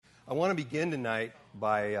I want to begin tonight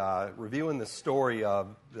by reviewing the story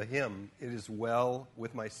of the hymn, It Is Well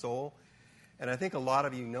With My Soul. And I think a lot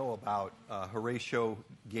of you know about Horatio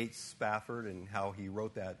Gates Spafford and how he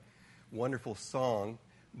wrote that wonderful song.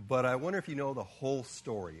 But I wonder if you know the whole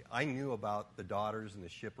story. I knew about the daughters and the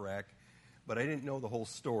shipwreck, but I didn't know the whole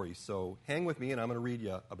story. So hang with me and I'm going to read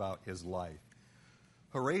you about his life.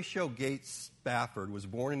 Horatio Gates Spafford was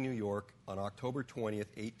born in New York on October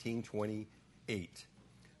 20th, 1828.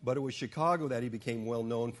 But it was Chicago that he became well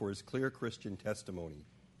known for his clear Christian testimony.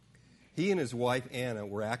 He and his wife, Anna,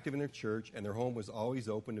 were active in their church, and their home was always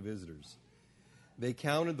open to visitors. They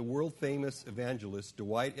counted the world-famous evangelist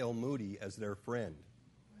Dwight L. Moody as their friend.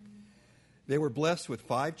 They were blessed with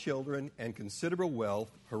 5 children and considerable wealth.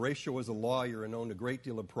 Horatio was a lawyer and owned a great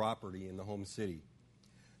deal of property in the home city.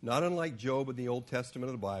 Not unlike Job in the Old Testament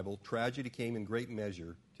of the Bible, tragedy came in great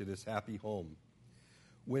measure to this happy home.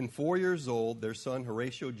 When 4 years old, their son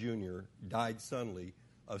Horatio Jr. died suddenly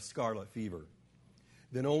of scarlet fever.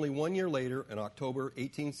 Then only 1 year later, in October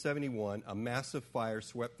 1871, a massive fire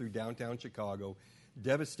swept through downtown Chicago,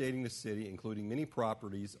 devastating the city, including many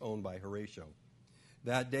properties owned by Horatio.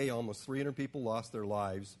 That day, almost 300 people lost their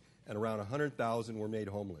lives, and around 100,000 were made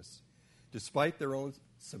homeless. Despite their own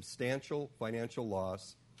substantial financial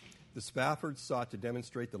loss, the Spaffords sought to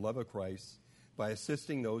demonstrate the love of Christ by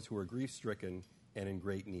assisting those who were grief-stricken and in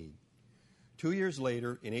great need. 2 years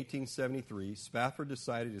later, in 1873, Spafford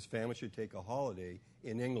decided his family should take a holiday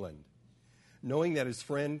in England, knowing that his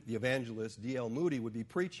friend, the evangelist D.L. Moody, would be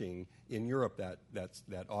preaching in Europe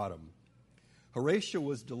that autumn. Horatio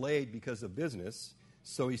was delayed because of business,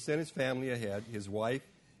 so he sent his family ahead, his wife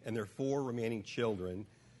and their 4 remaining children,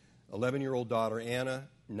 11-year-old daughter Anna,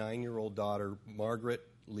 9-year-old daughter Margaret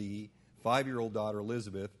Lee, 5-year-old daughter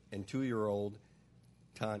Elizabeth, and 2-year-old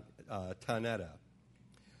Tanetta.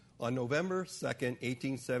 On November 2nd,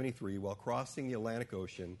 1873, while crossing the Atlantic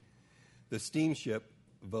Ocean, the steamship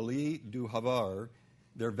Vallee du Havre,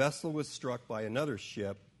 their vessel was struck by another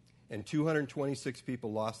ship, and 226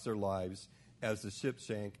 people lost their lives as the ship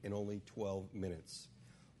sank in only 12 minutes.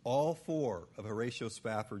 All 4 of Horatio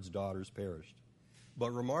Spafford's daughters perished.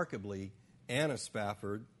 But remarkably, Anna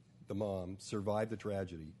Spafford, the mom, survived the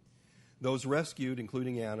tragedy. Those rescued,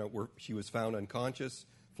 including Anna, she was found unconscious,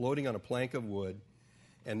 floating on a plank of wood,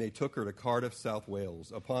 and they took her to Cardiff, South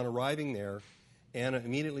Wales. Upon arriving there, Anna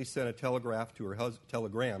immediately sent a telegram to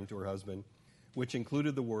her husband, which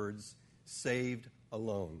included the words, "Saved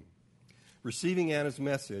alone." Receiving Anna's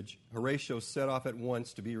message, Horatio set off at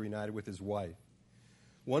once to be reunited with his wife.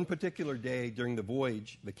 One particular day during the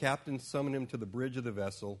voyage, the captain summoned him to the bridge of the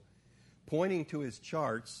vessel. Pointing to his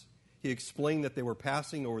charts, he explained that they were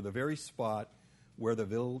passing over the very spot where the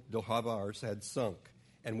Ville du Havre had sunk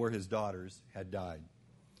and where his daughters had died.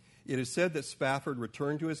 It is said that Spafford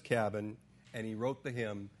returned to his cabin and he wrote the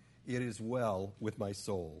hymn, "It Is Well With My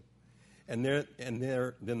Soul." And then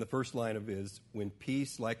the first line of his, "When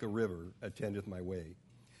peace like a river attendeth my way."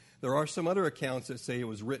 There are some other accounts that say it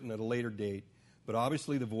was written at a later date, but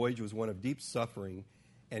obviously the voyage was one of deep suffering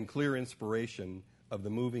and clear inspiration of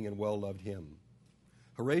the moving and well-loved hymn.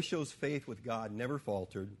 Horatio's faith with God never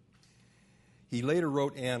faltered. He later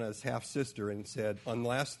wrote Anna's half-sister and said, "On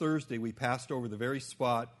last Thursday we passed over the very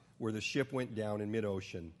spot where the ship went down in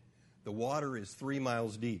mid-ocean. The water is 3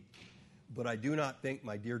 miles deep, but I do not think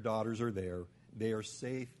my dear daughters are there. They are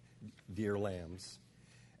safe, dear lambs."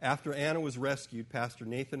 After Anna was rescued, Pastor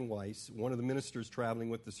Nathan Weiss, one of the ministers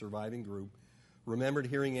traveling with the surviving group, remembered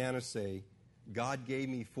hearing Anna say, "God gave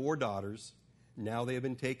me 4 daughters. Now they have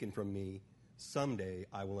been taken from me. Someday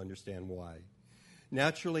I will understand why."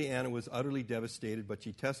 Naturally, Anna was utterly devastated, but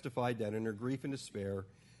she testified that in her grief and despair,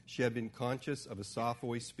 she had been conscious of a soft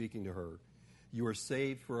voice speaking to her. "You are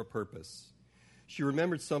saved for a purpose." She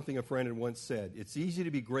remembered something a friend had once said, "It's easy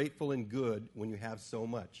to be grateful and good when you have so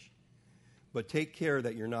much, but take care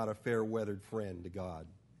that you're not a fair-weathered friend to God."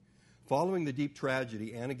 Following the deep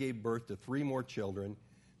tragedy, Anna gave birth to 3 more children,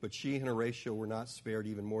 but she and Horatio were not spared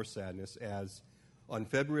even more sadness as, on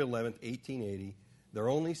February 11th, 1880, their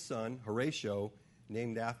only son, Horatio,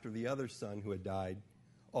 named after the other son who had died,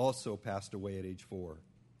 also passed away at age 4.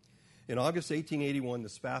 In August 1881, the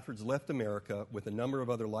Spaffords left America with a number of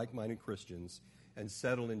other like-minded Christians and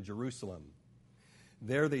settled in Jerusalem.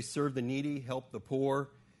 There they served the needy, helped the poor,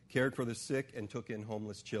 cared for the sick, and took in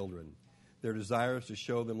homeless children. Their desire is to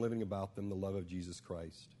show them living about them the love of Jesus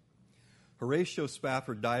Christ. Horatio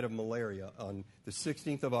Spafford died of malaria on the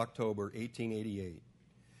 16th of October, 1888.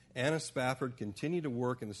 Anna Spafford continued to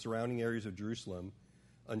work in the surrounding areas of Jerusalem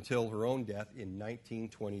until her own death in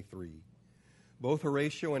 1923. Both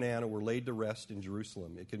Horatio and Anna were laid to rest in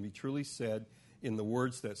Jerusalem. It can be truly said in the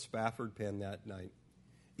words that Spafford penned that night.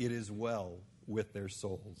 It is well with their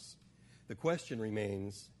souls. The question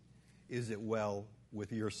remains, is it well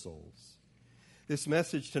with your souls? This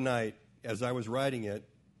message tonight, as I was writing it,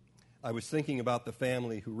 I was thinking about the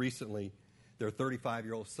family who recently, their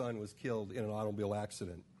 35-year-old son was killed in an automobile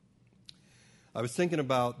accident. I was thinking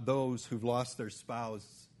about those who've lost their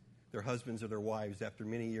spouse, their husbands or their wives after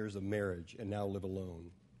many years of marriage and now live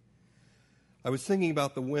alone. I was thinking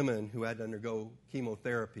about the women who had to undergo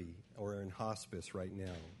chemotherapy or are in hospice right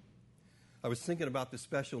now. I was thinking about the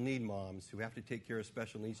special need moms who have to take care of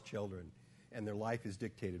special needs children, and their life is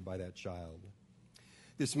dictated by that child.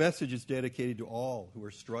 This message is dedicated to all who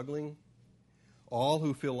are struggling, all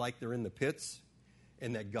who feel like they're in the pits,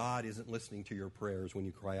 and that God isn't listening to your prayers when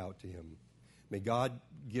you cry out to Him. May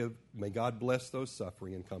God bless those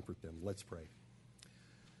suffering and comfort them. Let's pray.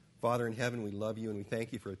 Father in heaven, we love you and we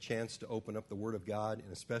thank you for a chance to open up the Word of God,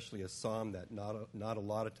 and especially a psalm that not a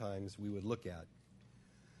lot of times we would look at.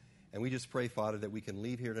 And we just pray, Father, that we can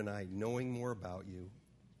leave here tonight knowing more about you,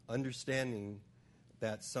 understanding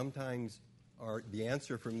that sometimes the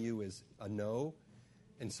answer from you is a no,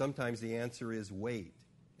 and sometimes the answer is wait,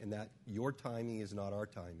 and that your timing is not our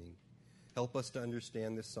timing. Help us to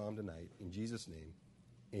understand this psalm tonight. In Jesus' name,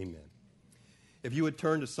 amen. If you would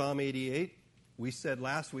turn to Psalm 88, we said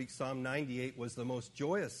last week Psalm 98 was the most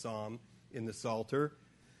joyous psalm in the Psalter.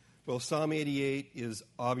 Well, Psalm 88 is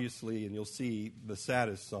obviously, and you'll see, the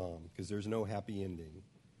saddest psalm because there's no happy ending.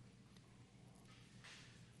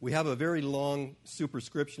 We have a very long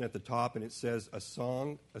superscription at the top, and it says, a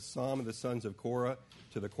psalm of the sons of Korah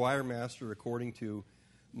to the choir master according to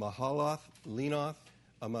Mahalath Leanoth,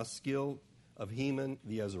 a maskil of Heman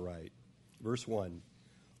the Ezrahite. Verse 1,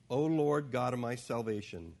 O Lord God of my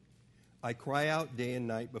salvation, I cry out day and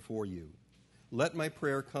night before you. Let my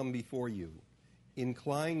prayer come before you.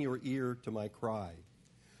 Incline your ear to my cry.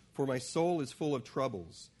 For my soul is full of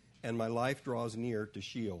troubles, and my life draws near to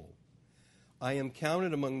Sheol. I am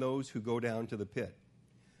counted among those who go down to the pit.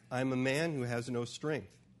 I am a man who has no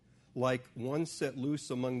strength, like one set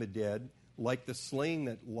loose among the dead, like the slain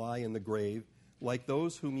that lie in the grave, like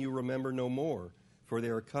those whom you remember no more, for they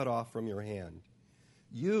are cut off from your hand.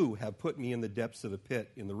 You have put me in the depths of the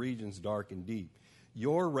pit, in the regions dark and deep.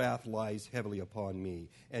 Your wrath lies heavily upon me,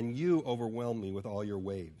 and you overwhelm me with all your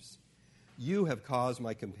waves. You have caused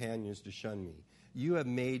my companions to shun me. You have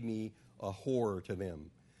made me a horror to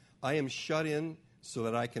them. I am shut in so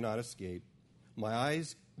that I cannot escape. My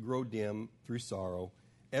eyes grow dim through sorrow.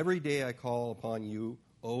 Every day I call upon you,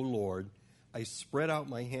 O Lord. I spread out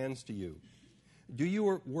my hands to you. Do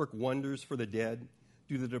you work wonders for the dead?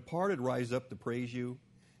 Do the departed rise up to praise you?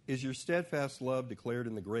 Is your steadfast love declared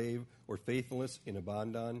in the grave, or faithfulness in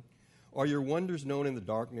Abaddon? Are your wonders known in the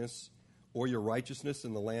darkness, or your righteousness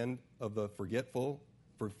in the land of the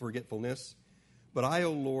forgetfulness? But I,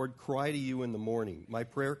 O Lord, cry to you in the morning. My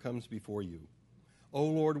prayer comes before you. O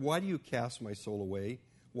Lord, why do you cast my soul away?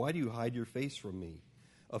 Why do you hide your face from me?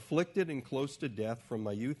 Afflicted and close to death from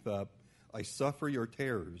my youth up, I suffer your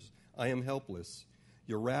terrors. I am helpless.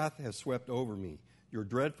 Your wrath has swept over me. Your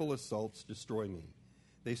dreadful assaults destroy me.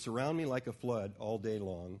 They surround me like a flood all day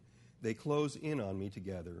long. They close in on me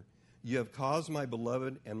together. You have caused my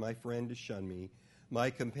beloved and my friend to shun me. My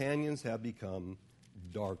companions have become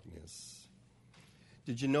darkness.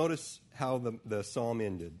 Did you notice how the psalm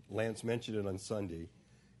ended? Lance mentioned it on Sunday.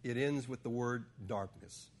 It ends with the word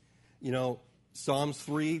darkness. You know, Psalms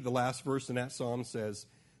 3, the last verse in that psalm says,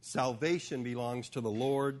 salvation belongs to the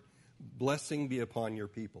Lord. Blessing be upon your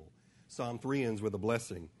people. Psalm 3 ends with a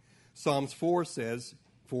blessing. Psalms 4 says,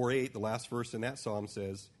 4:8, the last verse in that psalm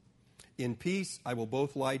says, in peace I will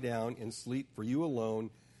both lie down and sleep, for you alone,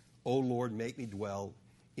 O Lord, make me dwell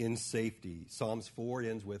in safety. Psalms 4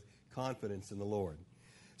 ends with confidence in the Lord.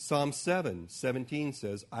 Psalm 7:17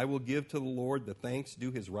 says, I will give to the Lord the thanks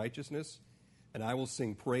due his righteousness, and I will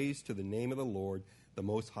sing praise to the name of the Lord, the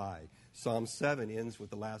Most High. Psalm 7 ends with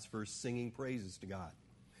the last verse, singing praises to God.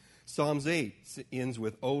 Psalms 8 ends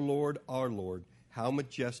with, O Lord, our Lord, how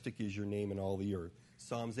majestic is your name in all the earth.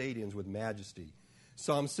 Psalms 8 ends with majesty.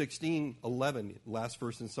 Psalm 16:11, last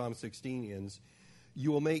verse in Psalm 16 ends,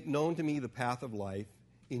 you will make known to me the path of life.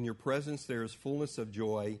 In your presence there is fullness of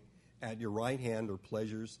joy. At your right hand are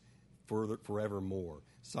pleasures forevermore.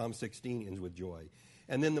 Psalm 16 ends with joy.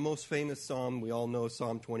 And then the most famous psalm we all know,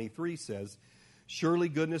 Psalm 23, says, surely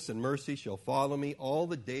goodness and mercy shall follow me all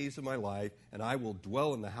the days of my life, and I will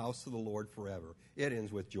dwell in the house of the Lord forever. It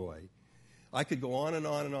ends with joy. I could go on and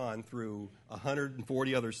on and on through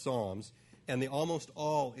 140 other psalms, and they almost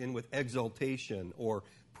all end with exaltation or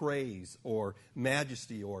praise or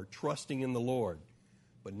majesty or trusting in the Lord.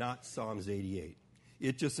 but not Psalms 88.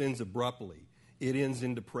 It just ends abruptly. It ends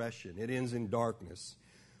in depression. It ends in darkness.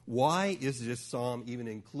 Why is this psalm even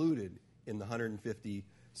included in the 150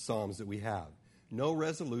 psalms that we have? No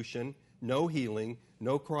resolution, no healing,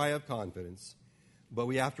 no cry of confidence. But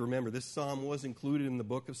we have to remember this psalm was included in the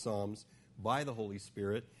book of Psalms by the Holy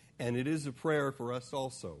Spirit, and it is a prayer for us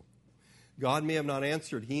also. God may have not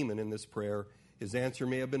answered Heman in this prayer. His answer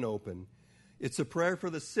may have been open. It's a prayer for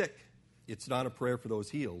the sick. It's not a prayer for those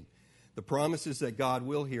healed. The promise is that God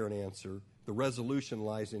will hear and answer. The resolution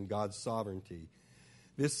lies in God's sovereignty.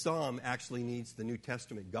 This psalm actually needs the New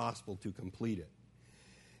Testament gospel to complete it.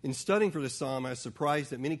 In studying for this psalm, I was surprised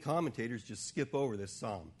that many commentators just skip over this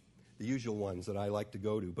psalm, the usual ones that I like to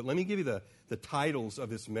go to. But let me give you the titles of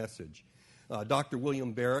this message. Dr.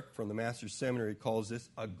 William Barrick from the Master's Seminary calls this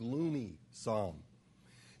a gloomy psalm.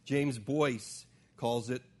 James Boyce calls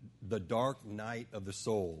it the dark night of the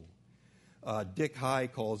soul. Dick High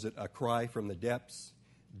calls it a cry from the depths.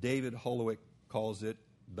 David Holowich calls it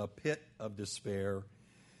the pit of despair.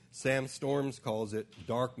 Sam Storms calls it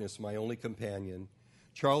darkness, my only companion.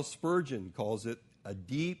 Charles Spurgeon calls it a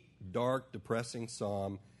deep, dark, depressing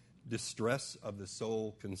psalm, distress of the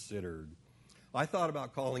soul considered. I thought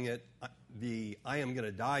about calling it the I am going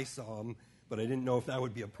to die psalm, but I didn't know if that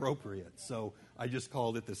would be appropriate, so I just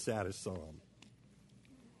called it the saddest psalm.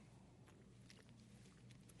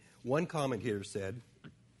 One commentator said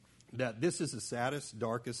that this is the saddest,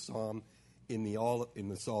 darkest psalm in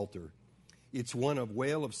the Psalter. It's one of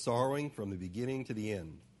wail of sorrowing from the beginning to the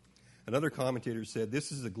end. Another commentator said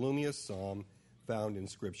this is the gloomiest psalm found in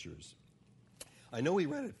Scriptures. I know we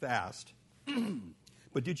read it fast,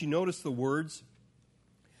 but did you notice the words?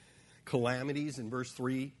 Calamities in verse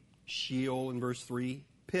 3, Sheol in verse 3,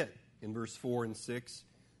 pit in verse 4 and 6,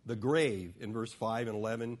 the grave in verse 5 and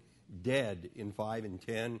 11, dead in 5 and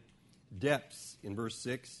 10, depths in verse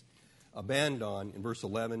 6, abandon in verse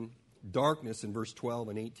 11, darkness in verse 12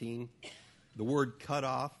 and 18, the word cut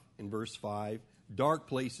off in verse 5, dark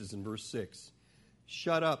places in verse 6,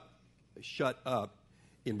 shut up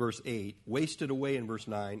in verse 8, wasted away in verse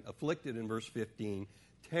 9, afflicted in verse 15,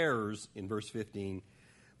 terrors in verse 15,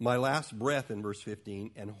 my last breath in verse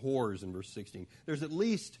 15, and horrors in verse 16. There's at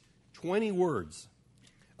least 20 words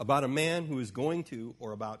about a man who is going to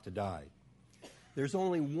or about to die. There's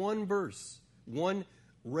only one verse, one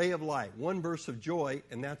ray of light, one verse of joy,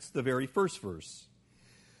 and that's the very first verse.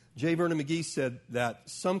 J. Vernon McGee said that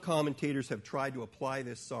some commentators have tried to apply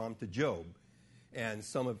this psalm to Job, and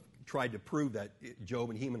some have tried to prove that Job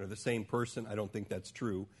and Heman are the same person. I don't think that's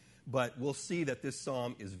true, but we'll see that this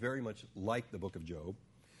psalm is very much like the book of Job.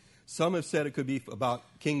 Some have said it could be about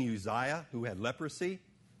King Uzziah, who had leprosy.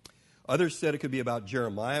 Others said it could be about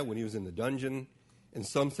Jeremiah when he was in the dungeon. And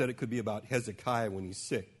some said it could be about Hezekiah when he's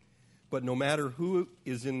sick. But no matter who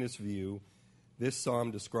is in this view, this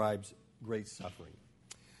psalm describes great suffering.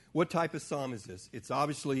 What type of psalm is this? It's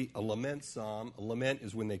obviously a lament psalm. A lament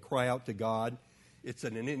is when they cry out to God. It's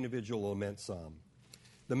an individual lament psalm.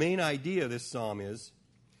 The main idea of this psalm is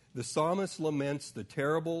the psalmist laments the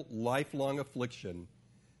terrible lifelong affliction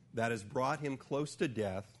that has brought him close to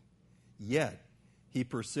death, yet he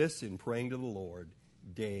persists in praying to the Lord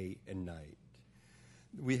day and night.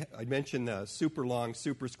 I mentioned the super long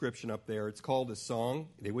superscription up there. It's called a song.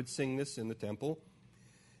 They would sing this in the temple.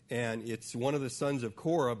 And it's one of the sons of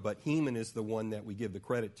Korah, but Heman is the one that we give the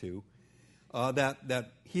credit to.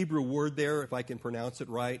 That Hebrew word there, if I can pronounce it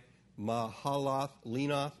right, Mahalath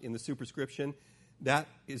Lenoth in the superscription, that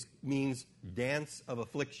means dance of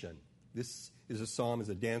affliction. This is a psalm, is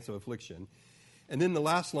a dance of affliction. And then the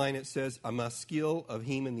last line, it says, a maskil of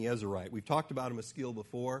Heman the Ezrahite. We've talked about a maskil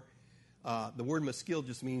before. The word maskil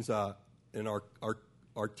just means an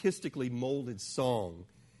artistically molded song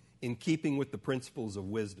in keeping with the principles of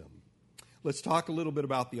wisdom. Let's talk a little bit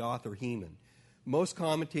about the author Heman. Most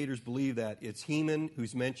commentators believe that it's Heman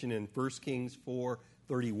who's mentioned in 1 Kings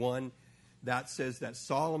 4:31. That says that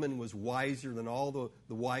Solomon was wiser than all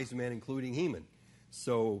the wise men, including Heman.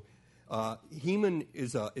 So Heman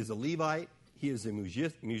is a Levite. He is a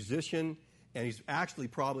musician, and he's actually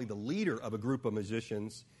probably the leader of a group of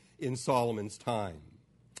musicians in Solomon's time.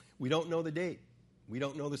 We don't know the date. We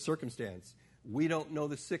don't know the circumstance. We don't know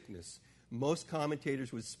the sickness. Most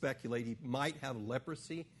commentators would speculate he might have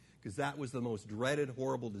leprosy because that was the most dreaded,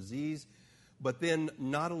 horrible disease. But then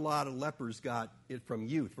not a lot of lepers got it from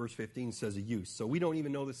youth. Verse 15 says a youth. So we don't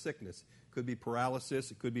even know the sickness. It could be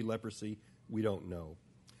paralysis. It could be leprosy. We don't know.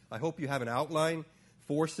 I hope you have an outline.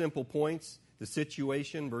 4 simple points. The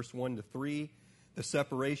situation, verse 1 to 3. The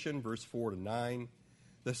separation, verse 4 to 9.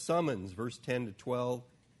 The summons, verse 10 to 12.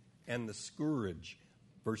 And the scourge,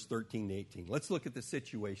 verse 13 to 18. Let's look at the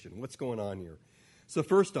situation. What's going on here? So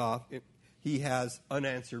first off, he has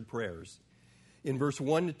unanswered prayers. In verse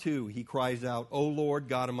 1 to 2, he cries out, O Lord,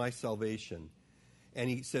 God of my salvation. And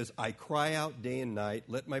he says, I cry out day and night.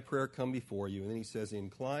 Let my prayer come before you. And then he says,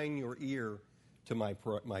 incline your ear to my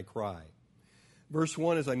cry. Verse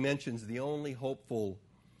 1, as I mentioned, is the only hopeful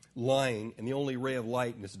line and the only ray of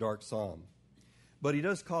light in this dark psalm. But he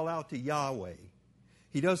does call out to Yahweh.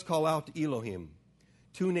 He does call out to Elohim.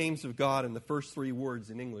 Two names of God in the first three words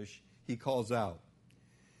in English he calls out.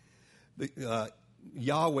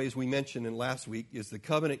 Yahweh, as we mentioned in last week, is the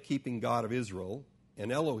covenant-keeping God of Israel,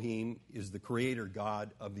 and Elohim is the creator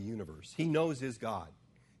God of the universe. He knows his God.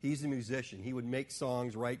 He's a musician. He would make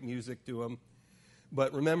songs, write music to him.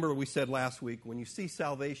 But remember, we said last week, when you see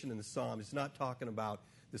salvation in the psalm, it's not talking about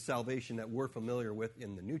the salvation that we're familiar with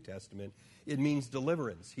in the New Testament. It means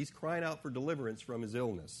deliverance. He's crying out for deliverance from his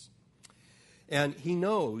illness. And he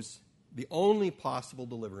knows the only possible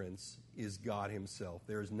deliverance is God himself.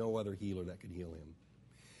 There is no other healer that could heal him.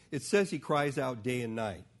 It says he cries out day and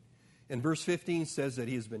night. And verse 15 says that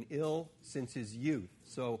he has been ill since his youth.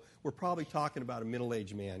 So we're probably talking about a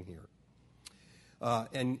middle-aged man here.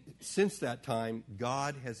 And since that time,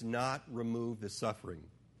 God has not removed the suffering.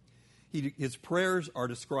 His prayers are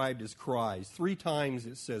described as cries. 3 times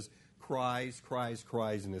it says cries, cries,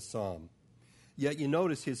 cries in this psalm. Yet you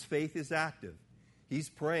notice his faith is active. He's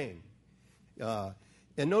praying.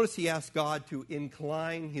 And notice he asks God to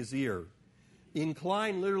incline his ear.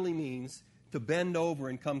 Incline literally means to bend over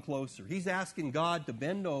and come closer. He's asking God to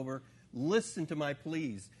bend over, listen to my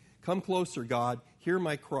pleas. Come closer, God. Hear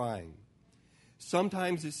my crying.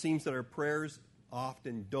 Sometimes it seems that our prayers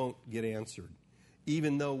often don't get answered,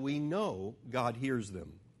 even though we know God hears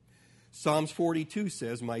them. Psalms 42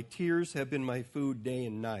 says, my tears have been my food day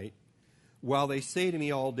and night, while they say to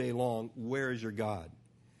me all day long, where is your God?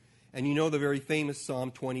 And you know the very famous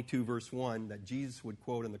Psalm 22, verse 1, that Jesus would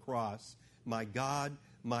quote on the cross, my God,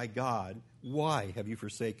 why have you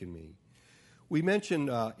forsaken me? We mentioned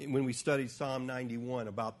when we studied Psalm 91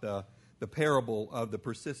 about the parable of the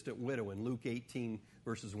persistent widow in Luke 18,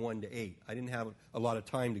 verses 1 to 8. I didn't have a lot of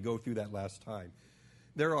time to go through that last time.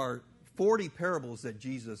 There are 40 parables that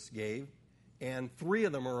Jesus gave, and 3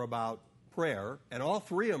 of them are about prayer, and all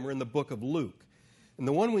 3 of them are in the book of Luke. And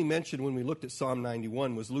the one we mentioned when we looked at Psalm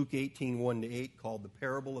 91 was Luke 18, 1 to 8, called the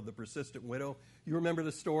parable of the persistent widow. You remember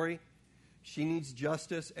the story? She needs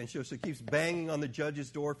justice, and she keeps banging on the judge's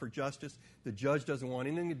door for justice. The judge doesn't want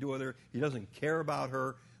anything to do with her. He doesn't care about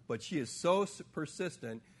her, but she is so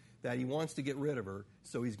persistent that he wants to get rid of her,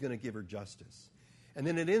 so he's going to give her justice. And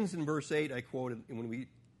then it ends in verse 8, I quoted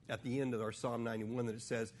at the end of our Psalm 91, that it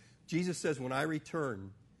says, Jesus says, when I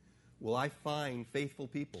return, will I find faithful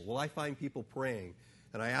people? Will I find people praying?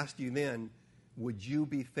 And I asked you then, would you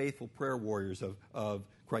be faithful prayer warriors of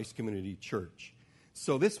Christ Community Church?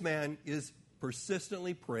 So this man is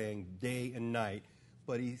persistently praying day and night,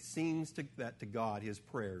 but he seems that to God his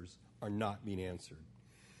prayers are not being answered.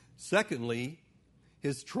 Secondly,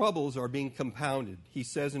 his troubles are being compounded. He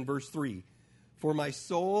says in verse 3, for my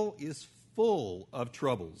soul is full of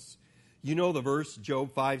troubles. You know the verse,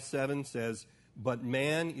 Job 5:7 says, but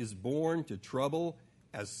man is born to trouble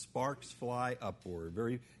as sparks fly upward.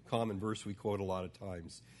 Very common verse we quote a lot of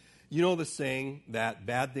times. You know the saying that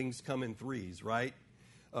bad things come in threes, right?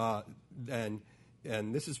 And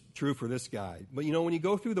this is true for this guy. But you know, when you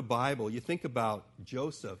go through the Bible, you think about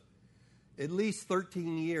Joseph, at least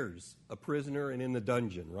 13 years a prisoner and in the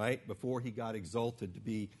dungeon, right? Before he got exalted to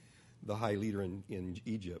be the high leader in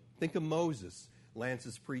Egypt. Think of Moses. Lance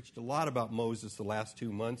has preached a lot about Moses the last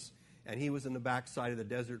 2 months, and he was in the backside of the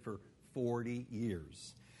desert for 40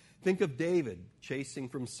 years. Think of David chasing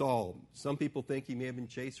from Saul. Some people think he may have been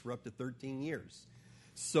chased for up to 13 years.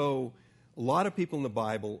 So a lot of people in the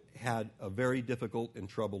Bible had a very difficult and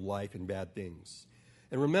troubled life and bad things.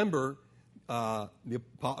 And remember about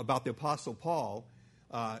the Apostle Paul,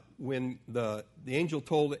 when the angel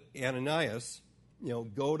told Ananias,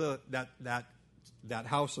 go to that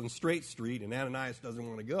house on Straight Street, and Ananias doesn't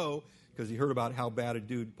want to go because he heard about how bad a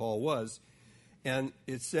dude Paul was. And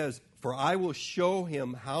it says, for I will show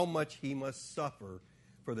him how much he must suffer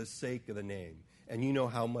for the sake of the name. And you know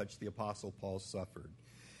how much the Apostle Paul suffered.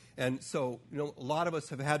 And so, a lot of us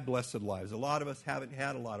have had blessed lives. A lot of us haven't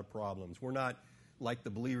had a lot of problems. We're not like the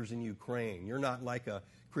believers in Ukraine. You're not like a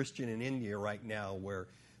Christian in India right now where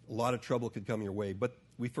a lot of trouble could come your way. But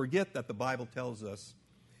we forget that the Bible tells us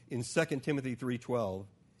in 2 Timothy 3:12,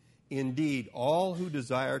 indeed, all who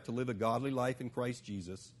desire to live a godly life in Christ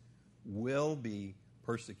Jesus will be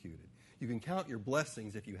persecuted. You can count your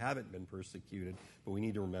blessings if you haven't been persecuted, but we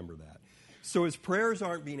need to remember that. So his prayers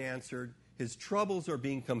aren't being answered. His troubles are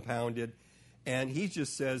being compounded. And he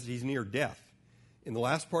just says he's near death. In the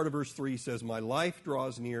last part of verse 3, he says, my life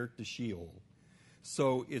draws near to Sheol.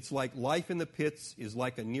 So it's like life in the pits is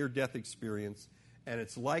like a near-death experience, and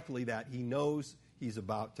it's likely that he knows he's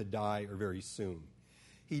about to die or very soon.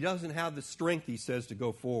 He doesn't have the strength, he says, to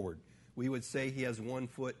go forward. We would say he has one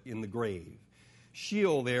foot in the grave.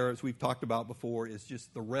 Sheol there, as we've talked about before, is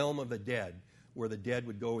just the realm of the dead, where the dead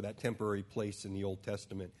would go, that temporary place in the Old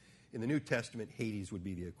Testament. In the New Testament, Hades would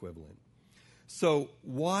be the equivalent. So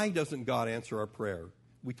why doesn't God answer our prayer?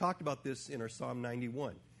 We talked about this in our Psalm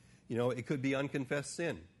 91. You know, it could be unconfessed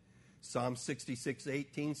sin. Psalm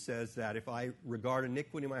 66:18 says that if I regard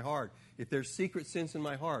iniquity in my heart, if there's secret sins in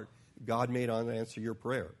my heart, God may not answer your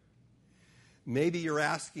prayer. Maybe you're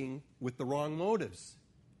asking with the wrong motives.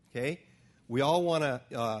 Okay? We all want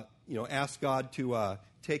to, ask God to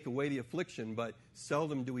take away the affliction, but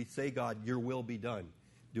seldom do we say, God, your will be done,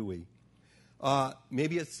 do we?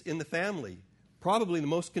 Maybe it's in the family. Probably the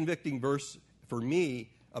most convicting verse for me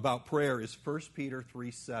about prayer is 1 Peter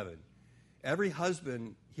 3:7. Every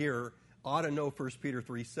husband here ought to know 1 Peter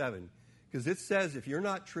 3:7, because it says if you're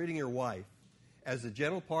not treating your wife as a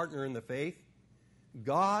gentle partner in the faith,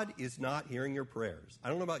 God is not hearing your prayers. I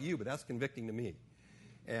don't know about you, but that's convicting to me.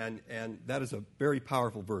 And that is a very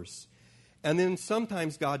powerful verse. And then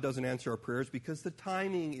sometimes God doesn't answer our prayers because the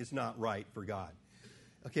timing is not right for God.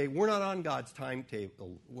 Okay, we're not on God's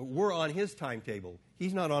timetable. We're on His timetable.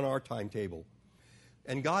 He's not on our timetable.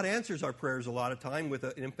 And God answers our prayers a lot of time with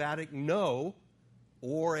an emphatic no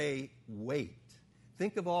or a wait.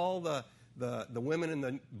 Think of all the women in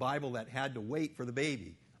the Bible that had to wait for the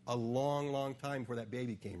baby. A long, long time before that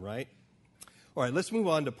baby came, right? All right, let's move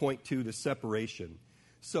on to point 2, the separation.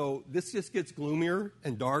 So this just gets gloomier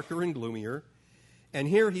and darker and gloomier. And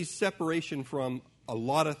here he's separation from a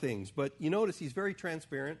lot of things. But you notice he's very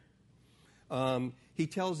transparent. He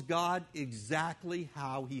tells God exactly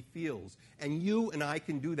how he feels. And you and I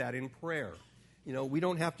can do that in prayer. You know, we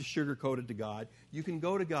don't have to sugarcoat it to God. You can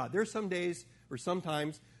go to God. There's some days or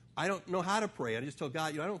sometimes I don't know how to pray. I just tell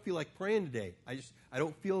God, I don't feel like praying today. I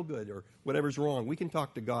don't feel good or whatever's wrong. We can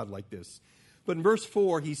talk to God like this. But in verse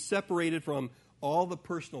 4, he's separated from all the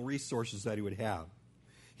personal resources that he would have.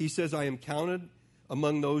 He says, I am counted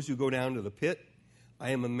among those who go down to the pit. I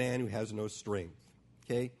am a man who has no strength.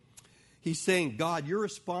 Okay? He's saying, God, you're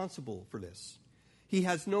responsible for this. He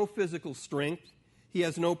has no physical strength. He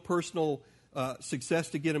has no personal success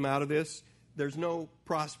to get him out of this. There's no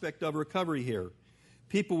prospect of recovery here.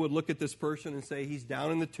 People would look at this person and say, he's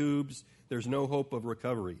down in the tubes. There's no hope of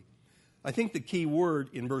recovery. I think the key word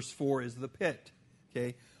in verse 4 is the pit.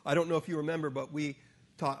 Okay? I don't know if you remember, but we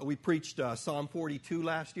preached Psalm 42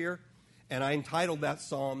 last year, and I entitled that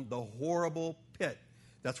psalm, The Horrible Pit.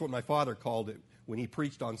 That's what my father called it when he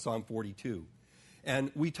preached on Psalm 42.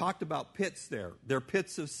 And we talked about pits there. They're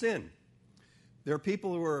pits of sin. There are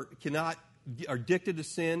people who are addicted to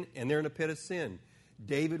sin, and they're in a pit of sin.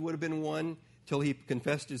 David would have been one till he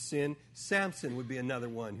confessed his sin. Samson would be another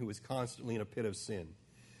one who was constantly in a pit of sin.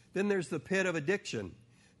 Then there's the pit of addiction.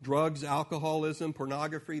 Drugs, alcoholism,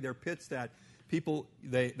 pornography, they're pits that people,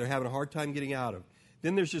 they're having a hard time getting out of.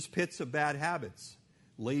 Then there's just pits of bad habits.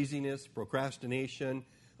 Laziness, procrastination,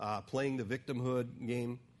 playing the victimhood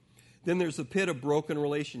game. Then there's the pit of broken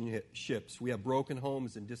relationships. We have broken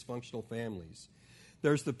homes and dysfunctional families.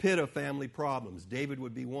 There's the pit of family problems. David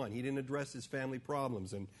would be one. He didn't address his family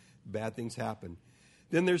problems, and bad things happen.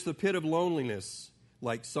 Then there's the pit of loneliness,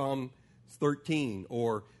 like Psalm 13,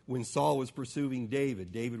 or when Saul was pursuing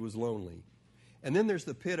David, David was lonely. And then there's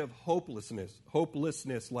the pit of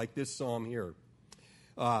hopelessness like this psalm here.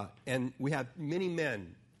 And we have many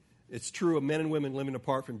men. It's true of men and women living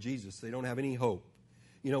apart from Jesus. They don't have any hope.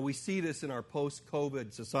 You know, we see this in our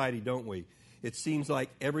post-COVID society, don't we? It seems like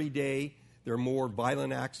every day there are more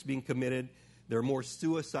violent acts being committed. There are more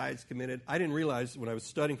suicides committed. I didn't realize when I was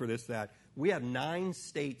studying for this that we have 9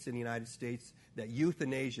 states in the United States that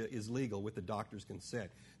euthanasia is legal with the doctor's consent.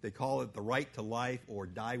 They call it the right to life or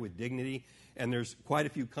die with dignity. And there's quite a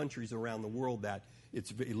few countries around the world that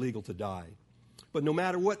it's illegal to die. But no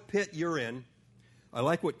matter what pit you're in, I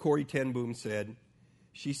like what Corrie ten Boom said.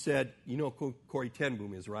 She said, you know who Corrie ten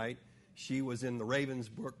Boom is, right? She was in the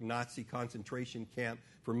Ravensbrück Nazi concentration camp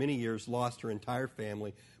for many years, lost her entire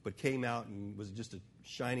family, but came out and was just a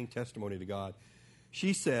shining testimony to God.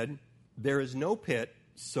 She said, there is no pit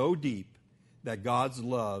so deep that God's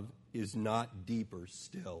love is not deeper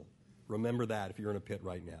still. Remember that if you're in a pit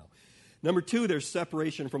right now. Number 2, there's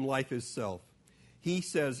separation from life itself. He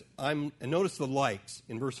says, and notice the likes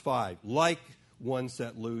in verse 5, like one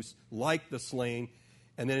set loose, like the slain.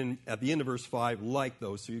 And then at the end of verse 5, like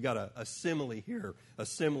those. So you've got a simile here. A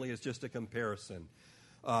simile is just a comparison.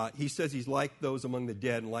 He says he's like those among the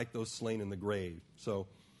dead and like those slain in the grave. So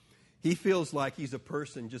he feels like he's a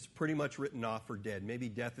person just pretty much written off for dead. Maybe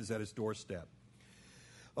death is at his doorstep.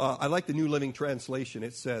 I like the New Living Translation.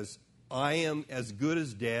 It says, I am as good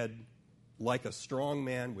as dead, like a strong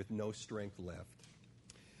man with no strength left.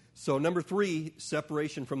 So number 3,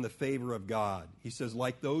 separation from the favor of God. He says,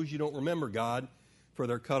 like those you don't remember God, for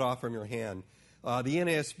they're cut off from your hand. The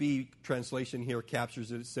NASB translation here captures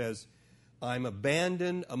it. It says, I'm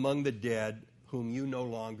abandoned among the dead whom you no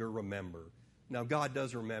longer remember. Now, God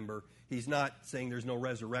does remember. He's not saying there's no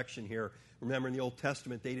resurrection here. Remember, in the Old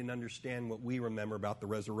Testament, they didn't understand what we remember about the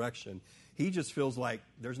resurrection. He just feels like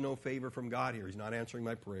there's no favor from God here. He's not answering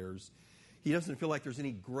my prayers. He doesn't feel like there's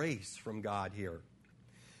any grace from God here.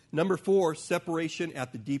 Number 4, separation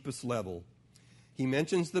at the deepest level. He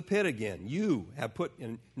mentions the pit again. You have put,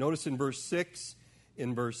 and notice in verse 6,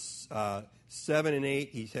 in verse 7 and 8,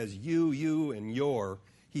 he says you, and your.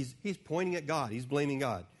 He's pointing at God. He's blaming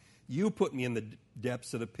God. You put me in the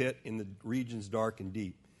depths of the pit, in the regions dark and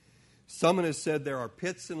deep. Someone has said there are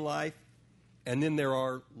pits in life, and then there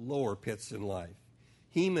are lower pits in life.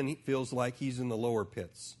 Heman feels like he's in the lower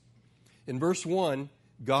pits. In verse 1,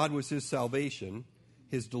 God was his salvation,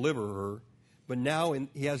 his deliverer, but now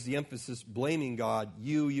he has the emphasis blaming God,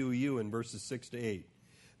 you, in verses 6 to 8,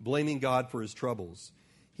 blaming God for his troubles.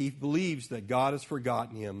 He believes that God has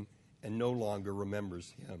forgotten him and no longer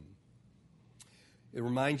remembers him. It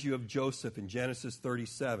reminds you of Joseph in Genesis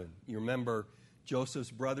 37. You remember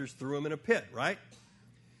Joseph's brothers threw him in a pit, right?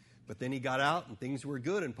 But then he got out and things were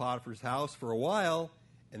good in Potiphar's house for a while,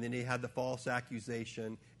 and then he had the false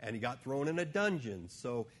accusation and he got thrown in a dungeon.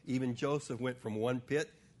 So even Joseph went from one pit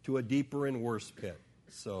to a deeper and worse pit.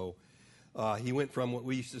 So he went from what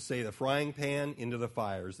we used to say the frying pan into the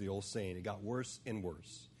fire, is the old saying. It got worse and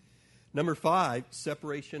worse. Number 5,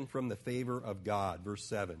 separation from the favor of God. Verse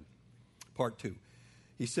 7, part 2.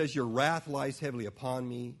 He says, your wrath lies heavily upon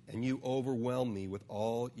me, and you overwhelm me with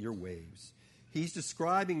all your waves. He's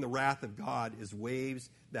describing the wrath of God as waves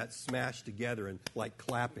that smash together and like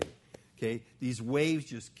clapping. Okay? These waves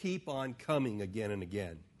just keep on coming again and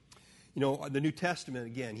again. You know, the New Testament,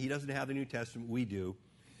 again, he doesn't have the New Testament, we do.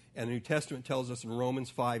 And the New Testament tells us in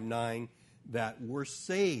Romans 5:9 that we're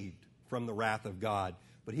saved from the wrath of God.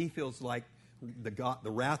 But he feels like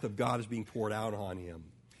the wrath of God is being poured out on him.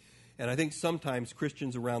 And I think sometimes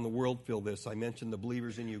Christians around the world feel this. I mentioned the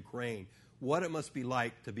believers in Ukraine. What it must be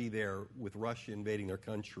like to be there with Russia invading their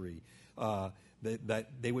country. That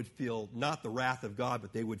they would feel not the wrath of God,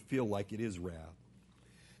 but they would feel like it is wrath.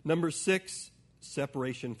 Number 6,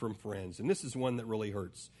 separation from friends. And this is one that really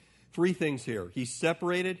hurts. 3 things here. He's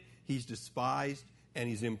separated, he's despised, and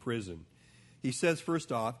he's imprisoned. He says,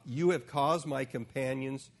 first off, you have caused my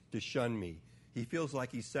companions to shun me. He feels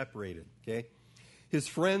like he's separated, okay? His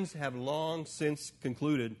friends have long since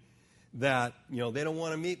concluded that, they don't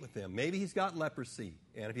want to meet with him. Maybe he's got leprosy,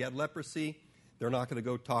 and if he had leprosy, they're not going to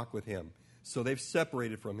go talk with him. So they've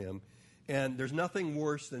separated from him, and there's nothing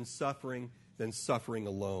worse than suffering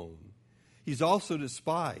alone. He's also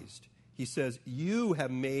despised. He says, you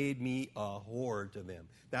have made me a whore to them.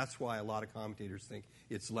 That's why a lot of commentators think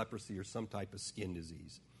it's leprosy or some type of skin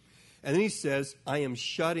disease. And then he says, I am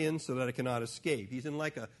shut in so that I cannot escape. He's in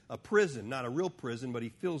like a prison, not a real prison, but he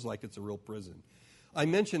feels like it's a real prison. I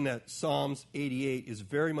mentioned that Psalms 88 is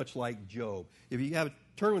very much like Job. If you have,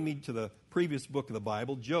 turn with me to the previous book of the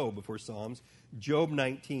Bible, Job before Psalms, Job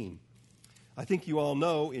 19. I think you all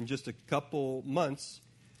know in just a couple months,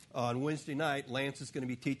 on Wednesday night, Lance is going to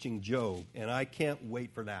be teaching Job, and I can't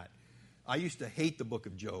wait for that. I used to hate the book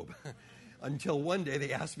of Job until one day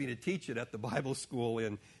they asked me to teach it at the Bible school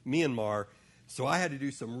in Myanmar, so I had to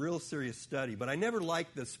do some real serious study. But I never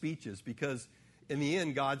liked the speeches because in the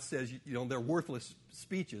end, God says, they're worthless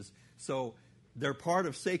speeches, so they're part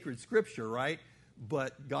of sacred scripture, right?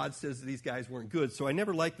 But God says that these guys weren't good, so I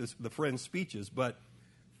never liked the friends' speeches, but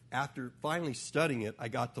after finally studying it, I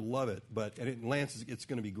got to love it. Lance, it's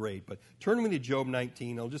going to be great. But turn with me to Job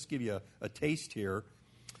 19. I'll just give you a taste here.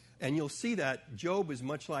 And you'll see that Job is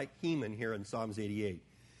much like Heman here in Psalms 88.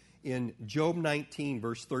 In Job 19,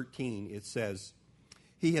 verse 13, it says,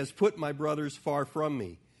 he has put my brothers far from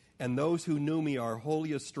me, and those who knew me are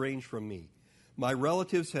wholly estranged from me. My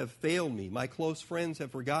relatives have failed me. My close friends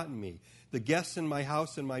have forgotten me. The guests in my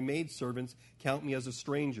house and my maidservants count me as a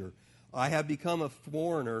stranger. I have become a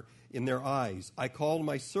foreigner in their eyes. I called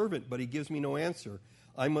my servant, but he gives me no answer.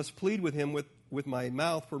 I must plead with him with my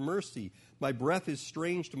mouth for mercy. My breath is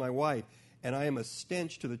strange to my wife, and I am a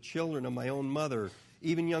stench to the children of my own mother.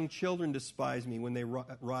 Even young children despise me. When they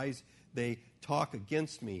rise, they talk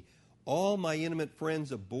against me. All my intimate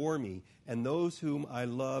friends abhor me, and those whom I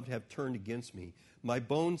loved have turned against me. My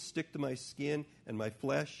bones stick to my skin and my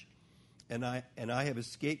flesh, and I have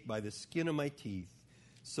escaped by the skin of my teeth.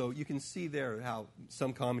 So you can see there how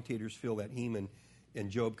some commentators feel that Heman and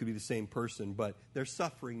Job could be the same person, but they're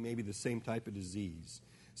suffering maybe the same type of disease.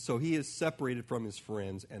 So he is separated from his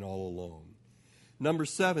friends and all alone. Number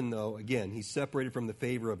 7, though, again, he's separated from the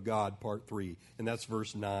favor of God, part 3, and that's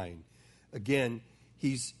verse 9. Again,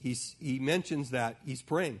 he mentions that he's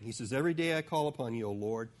praying. He says, every day I call upon you, O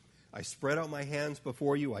Lord. I spread out my hands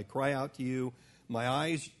before you. I cry out to you. My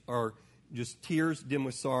eyes are just tears dim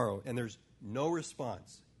with sorrow, and there's no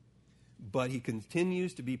response. But he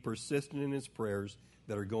continues to be persistent in his prayers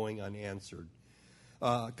that are going unanswered.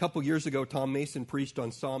 A couple years ago, Tom Mason preached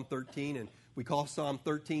on Psalm 13, and we call Psalm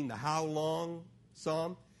 13 the How Long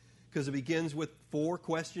Psalm, because it begins with 4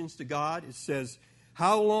 questions to God. It says,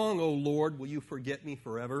 how long, O Lord, will you forget me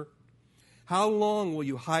forever? How long will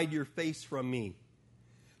you hide your face from me?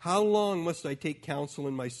 How long must I take counsel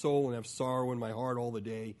in my soul and have sorrow in my heart all the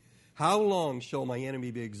day? How long shall my enemy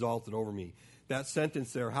be exalted over me? That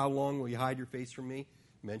sentence there, how long will you hide your face from me?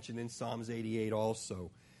 Mentioned in Psalms 88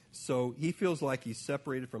 also. So he feels like he's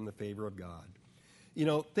separated from the favor of God. You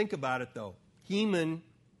know, think about it though. Heman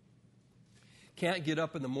can't get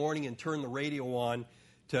up in the morning and turn the radio on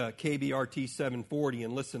to KBRT 740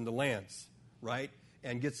 and listen to Lance, right?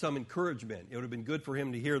 And get some encouragement. It would have been good for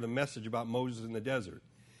him to hear the message about Moses in the desert.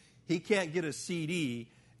 He can't get a CD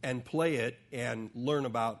and play it and learn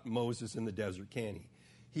about Moses in the desert, can he?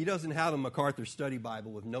 He doesn't have a MacArthur Study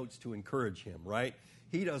Bible with notes to encourage him, right?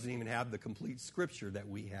 He doesn't even have the complete scripture that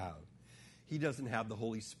we have. He doesn't have the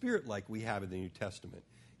Holy Spirit like we have in the New Testament.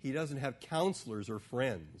 He doesn't have counselors or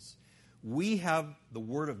friends. We have the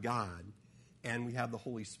Word of God, and we have the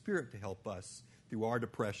Holy Spirit to help us through our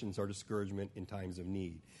depressions, our discouragement in times of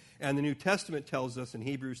need. And the New Testament tells us in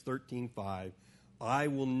Hebrews 13:5, I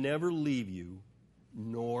will never leave you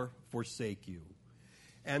nor forsake you.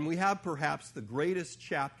 And we have perhaps the greatest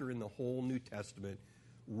chapter in the whole New Testament,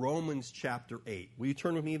 Romans chapter 8. Will you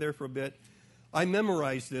turn with me there for a bit? I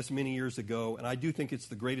memorized this many years ago, and I do think it's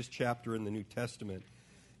the greatest chapter in the New Testament.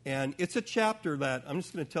 And it's a chapter that, I'm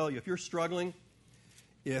just going to tell you, if you're struggling,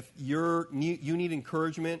 if you need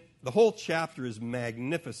encouragement, the whole chapter is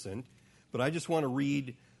magnificent, but I just want to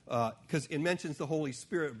read, because it mentions the Holy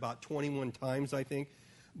Spirit about 21 times, I think,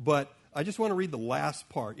 but I just want to read the last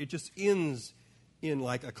part. It just ends in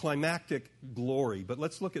like a climactic glory. But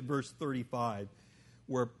let's look at verse 35,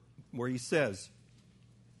 where he says,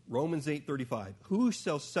 Romans 8:35, who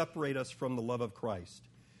shall separate us from the love of Christ?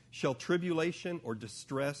 Shall tribulation or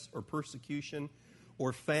distress or persecution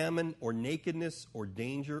or famine or nakedness or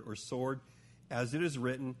danger or sword? As it is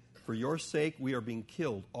written, for your sake we are being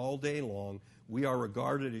killed all day long. We are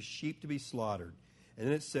regarded as sheep to be slaughtered. And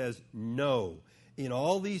then it says, no, in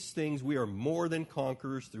all these things we are more than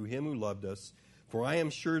conquerors through him who loved us. For I am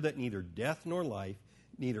sure that neither death nor life,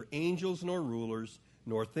 neither angels nor rulers,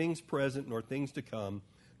 nor things present nor things to come,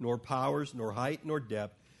 nor powers, nor height, nor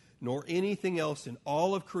depth, nor anything else in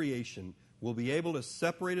all of creation will be able to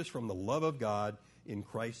separate us from the love of God in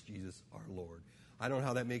Christ Jesus our Lord. I don't know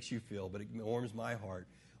how that makes you feel, but it warms my heart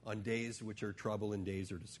on days which are trouble and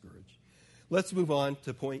days are discouraged. Let's move on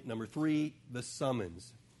to point number 3, the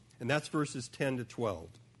summons. And that's verses 10 to 12.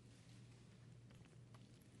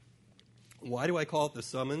 Why do I call it the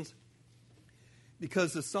summons?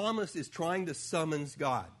 Because the psalmist is trying to summons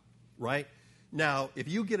God, right? Now, if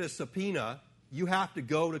you get a subpoena, you have to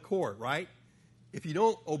go to court, right? If you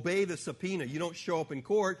don't obey the subpoena, you don't show up in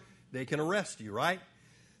court, they can arrest you, right?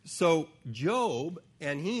 So Job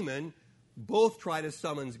and Heman both try to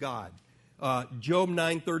summons God. Job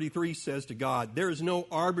 9:33 says to God, there is no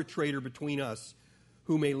arbitrator between us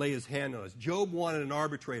who may lay his hand on us. Job wanted an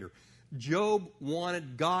arbitrator. Job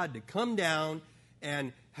wanted God to come down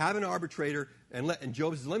and have an arbitrator. And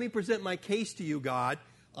Job says, let me present my case to you, God.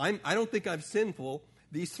 I don't think I'm sinful.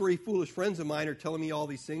 These 3 foolish friends of mine are telling me all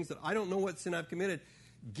these things that I don't know what sin I've committed.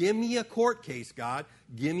 Give me a court case, God.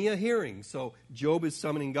 Give me a hearing. So Job is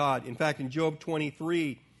summoning God. In fact, in Job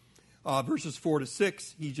 23, verses 4 to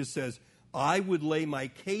 6, he just says, I would lay my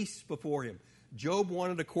case before him. Job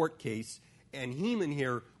wanted a court case, and Heman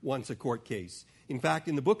here wants a court case. In fact,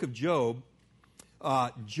 in the book of Job,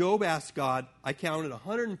 Job asked God, I counted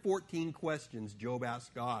 114 questions Job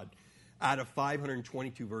asked God out of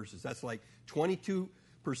 522 verses. That's like 22%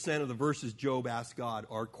 of the verses Job asked God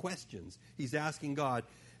are questions. He's asking God,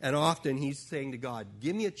 and often he's saying to God,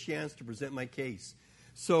 give me a chance to present my case.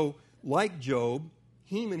 So Like Job,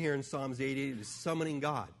 Heman here in Psalms 88 is summoning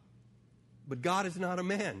God. But God is not a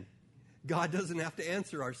man. God doesn't have to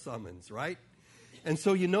answer our summons, right? And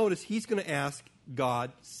so you notice he's going to ask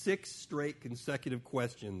God 6 straight consecutive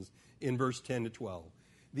questions in verse 10 to 12.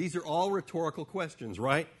 These are all rhetorical questions,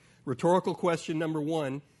 right? Rhetorical question number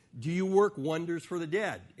 1, do you work wonders for the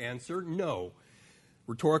dead? Answer, no.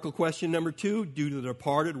 Rhetorical question number 2, do the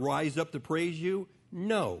departed rise up to praise you?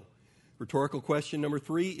 No. Rhetorical question number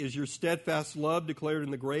 3, is your steadfast love declared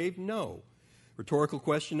in the grave? No. Rhetorical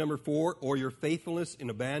question number 4, or your faithfulness in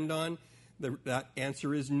abandon? That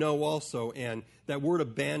answer is no also. And that word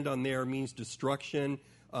abandon there means destruction.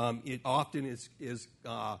 It often is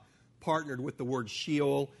partnered with the word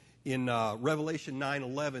Sheol. In Revelation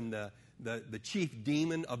 9:11, the chief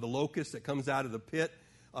demon of the locust that comes out of the pit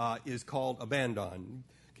is called Abandon.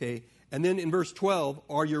 Okay, and then in verse 12,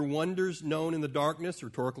 are your wonders known in the darkness?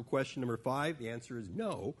 Rhetorical question number 5. The answer is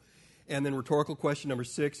no. And then rhetorical question number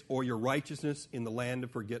 6, or your righteousness in the land of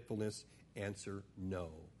forgetfulness? Answer, no.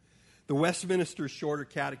 The Westminster Shorter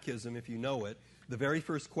Catechism, if you know it, the very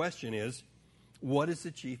first question is, what is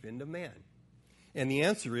the chief end of man? And the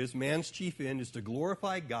answer is, man's chief end is to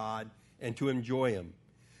glorify God and to enjoy him.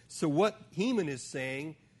 So what Heman is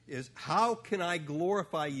saying is, how can I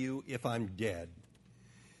glorify you if I'm dead?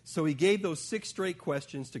 So he gave those 6 straight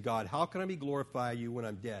questions to God. How can I glorify you when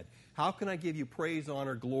I'm dead? How can I give you praise,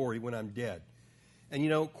 honor, glory when I'm dead? And you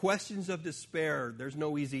know, questions of despair, there's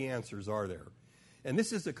no easy answers, are there? And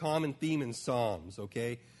this is a common theme in Psalms,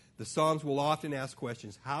 okay? The Psalms will often ask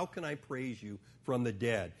questions. How can I praise you from the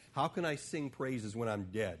dead? How can I sing praises when I'm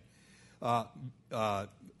dead? I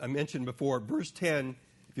mentioned before, verse 10,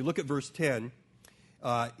 if you look at verse 10,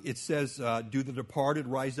 it says, do the departed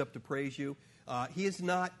rise up to praise you? He is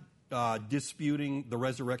not disputing the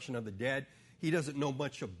resurrection of the dead. He doesn't know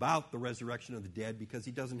much about the resurrection of the dead because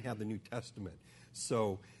he doesn't have the New Testament.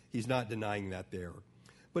 So he's not denying that there.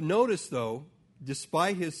 But notice, though,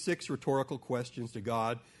 despite his 6 rhetorical questions to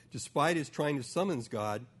God, despite his trying to summons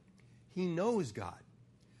God, he knows God.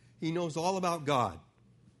 He knows all about God.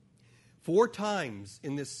 4 times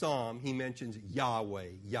in this psalm, he mentions Yahweh,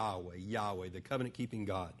 Yahweh, Yahweh, the covenant-keeping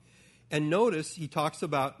God. And notice he talks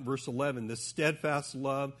about, verse 11, the steadfast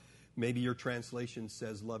love. Maybe your translation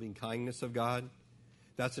says loving kindness of God.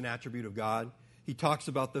 That's an attribute of God. He talks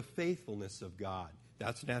about the faithfulness of God.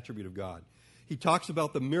 That's an attribute of God. He talks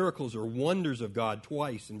about the miracles or wonders of God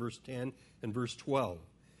twice in verse 10 and verse 12.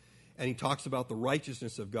 And he talks about the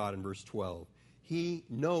righteousness of God in verse 12. He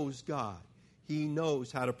knows God. He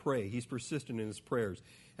knows how to pray. He's persistent in his prayers.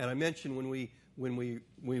 And I mentioned when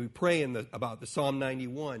we pray about the Psalm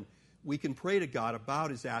 91, we can pray to God about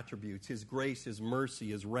his attributes, his grace, his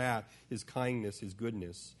mercy, his wrath, his kindness, his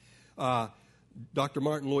goodness. Dr.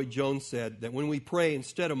 Martin Lloyd-Jones said that when we pray,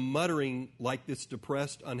 instead of muttering like this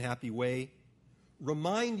depressed, unhappy way,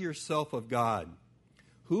 remind yourself of God,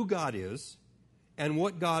 who God is, and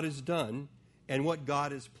what God has done, and what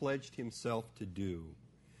God has pledged himself to do.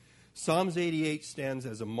 Psalms 88 stands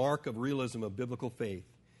as a mark of realism of biblical faith.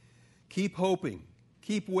 Keep hoping,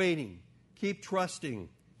 keep waiting, keep trusting,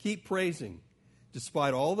 keep praising.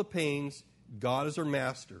 Despite all the pains, God is our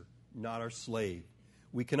master, not our slave.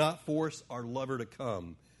 We cannot force our lover to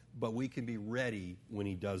come, but we can be ready when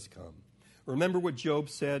he does come. Remember what Job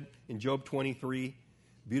said in Job 23?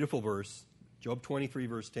 Beautiful verse. Job 23,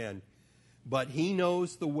 verse 10. But he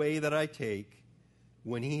knows the way that I take.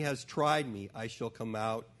 When he has tried me, I shall come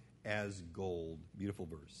out as gold. Beautiful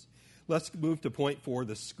verse. Let's move to point 4,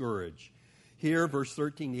 the scourge. Here, verse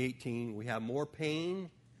 13 to 18, we have more pain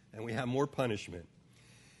and we have more punishment.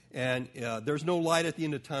 And there's no light at the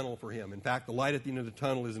end of the tunnel for him. In fact, the light at the end of the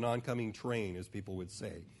tunnel is an oncoming train, as people would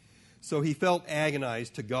say. So he felt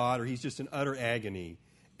agonized to God, or he's just in utter agony.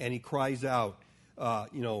 And he cries out, and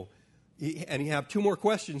you have 2 more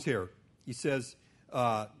questions here. He says,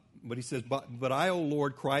 but I, O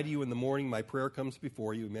Lord, cry to you in the morning. My prayer comes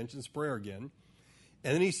before you. He mentions prayer again.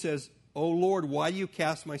 And then he says, O Lord, why do you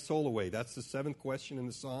cast my soul away? That's the 7th question in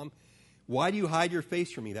the psalm. Why do you hide your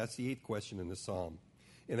face from me? That's the 8th question in the psalm.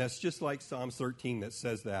 And that's just like Psalm 13 that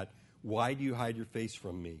says that. Why do you hide your face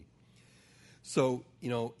from me? So,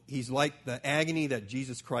 he's like the agony that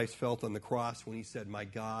Jesus Christ felt on the cross when he said, my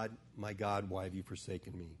God, why have you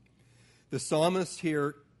forsaken me? The psalmist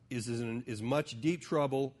here is in as much deep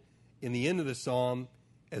trouble in the end of the psalm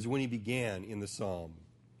as when he began in the psalm.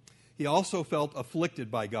 He also felt afflicted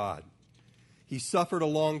by God. He suffered a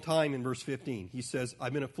long time in verse 15. He says,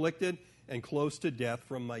 I've been afflicted and close to death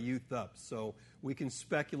from my youth up. So we can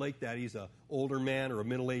speculate that he's an older man or a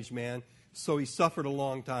middle-aged man. So he suffered a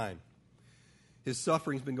long time. His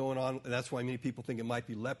suffering's been going on, and that's why many people think it might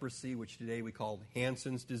be leprosy, which today we call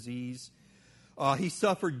Hansen's disease. He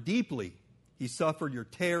suffered deeply. He suffered your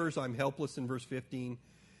tears. I'm helpless in verse 15.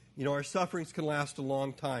 You know, our sufferings can last a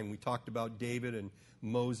long time. We talked about David and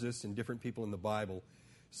Moses and different people in the Bible.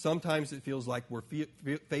 Sometimes it feels like we're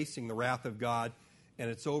facing the wrath of God, and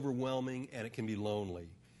it's overwhelming, and it can be lonely.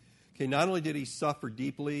 Okay, not only did he suffer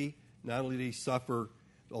deeply, not only did he suffer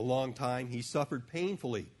a long time, he suffered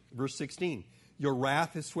painfully. Verse 16, your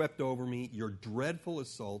wrath has swept over me, your dreadful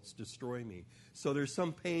assaults destroy me. So there's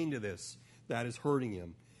some pain to this that is hurting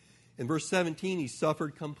him. In verse 17, he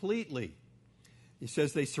suffered completely. He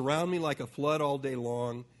says, they surround me like a flood all day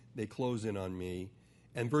long, they close in on me.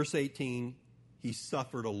 And verse 18, he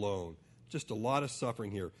suffered alone. Just a lot of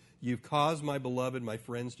suffering here. You've caused my beloved, my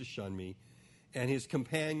friends to shun me, and his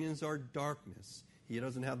companions are darkness. He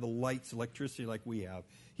doesn't have the lights, electricity like we have.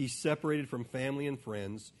 He's separated from family and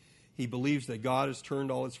friends. He believes that God has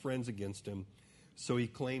turned all his friends against him, so he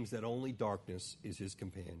claims that only darkness is his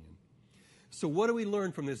companion. So what do we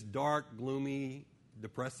learn from this dark, gloomy,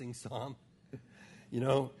 depressing psalm? I'm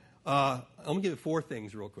going to give it 4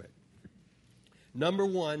 things real quick. Number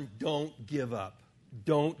 1, don't give up.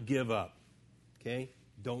 Don't give up. Okay?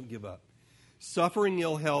 Don't give up. Suffering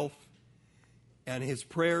ill health and his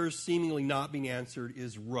prayers seemingly not being answered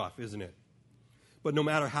is rough, isn't it? But no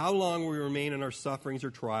matter how long we remain in our sufferings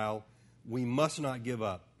or trial, we must not give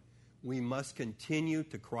up. We must continue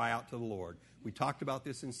to cry out to the Lord. We talked about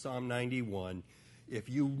this in Psalm 91. If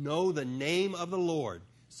you know the name of the Lord,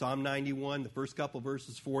 Psalm 91, the first couple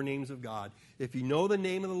verses, 4 names of God. If you know the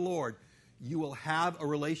name of the Lord, you will have a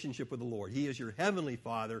relationship with the Lord. He is your heavenly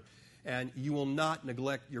Father, and you will not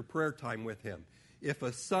neglect your prayer time with him. If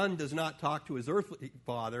a son does not talk to his earthly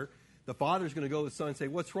father, the father's going to go to the son and say,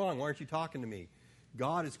 what's wrong? Why aren't you talking to me?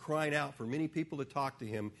 God is crying out for many people to talk to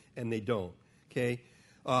him, and they don't. Okay?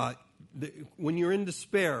 When you're in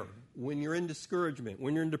despair, when you're in discouragement,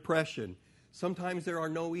 when you're in depression, sometimes there are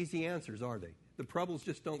no easy answers, are they? The troubles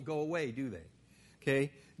just don't go away, do they?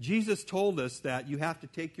 Okay? Jesus told us that you have to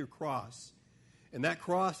take your cross. And that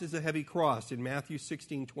cross is a heavy cross. In Matthew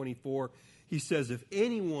 16:24, he says, if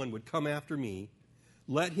anyone would come after me,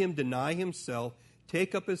 let him deny himself,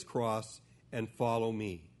 take up his cross, and follow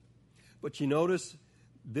me. But you notice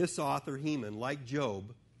this author, Heman, like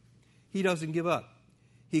Job, he doesn't give up.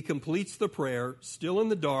 He completes the prayer, still in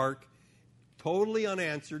the dark, totally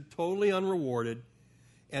unanswered, totally unrewarded.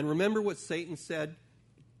 And remember what Satan said?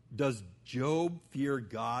 Does Job fear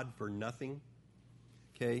God for nothing?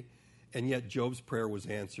 Okay? And yet Job's prayer was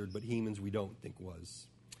answered, but Heman's we don't think was.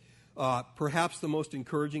 Perhaps the most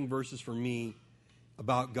encouraging verses for me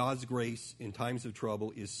about God's grace in times of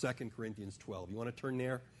trouble is 2 Corinthians 12. You want to turn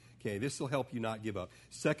there? Okay, this will help you not give up.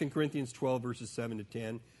 2 Corinthians 12, verses 7 to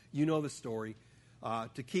 10. You know the story.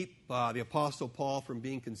 To keep the Apostle Paul from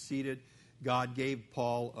being conceited, God gave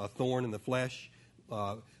Paul a thorn in the flesh.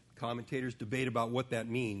 Commentators debate about what that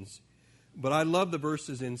means. But I love the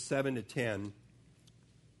verses in 7 to 10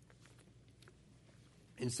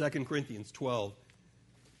 in 2 Corinthians 12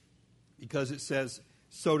 because it says,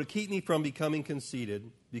 so to keep me from becoming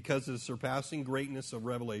conceited, because of the surpassing greatness of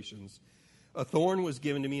revelations, a thorn was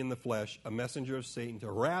given to me in the flesh, a messenger of Satan to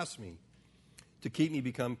harass me, to keep me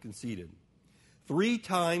become conceited. 3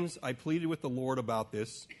 times I pleaded with the Lord about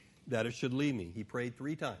this, that it should leave me. He prayed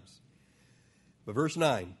 3 times. But verse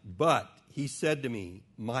 9, but he said to me,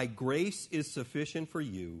 my grace is sufficient for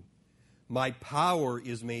you. My power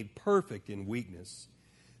is made perfect in weakness.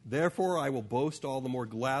 Therefore I will boast all the more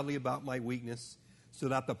gladly about my weakness, so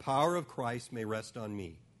that the power of Christ may rest on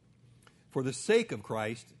me. For the sake of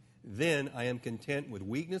Christ, then I am content with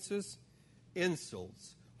weaknesses,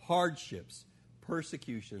 insults, hardships,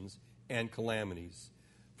 persecutions, and calamities.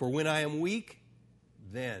 For when I am weak,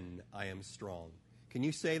 then I am strong. Can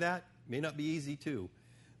you say that? May not be easy too,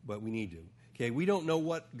 but we need to. Okay, we don't know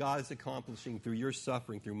what God is accomplishing through your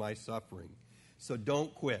suffering, through my suffering. So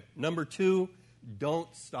don't quit. Number 2,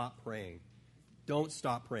 don't stop praying. Don't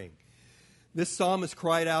stop praying. This psalmist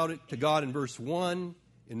cried out to God in verse 1,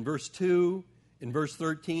 in verse 2, in verse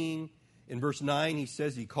 13, in verse 9, he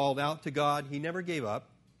says he called out to God. He never gave up.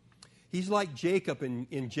 He's like Jacob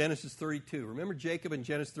in Genesis 32. Remember Jacob in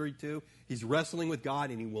Genesis 32? He's wrestling with God,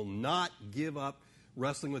 and he will not give up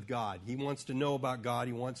wrestling with God. He wants to know about God.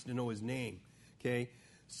 He wants to know his name. Okay?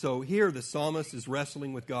 So here the psalmist is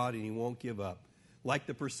wrestling with God, and he won't give up. Like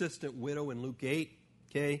the persistent widow in Luke 8,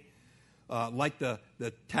 okay? Like the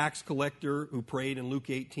tax collector who prayed in Luke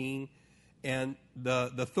 18. And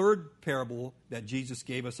the third parable that Jesus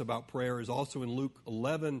gave us about prayer is also in Luke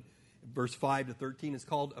 11, verse 5 to 13. It's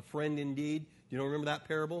called A Friend Indeed. Do you remember that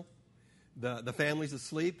parable? the family's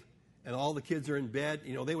asleep and all the kids are in bed.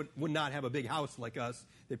 You know, they would not have a big house like us.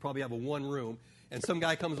 They'd probably have a one room. And some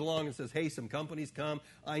guy comes along and says, hey, some company's come.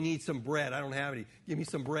 I need some bread. I don't have any. Give me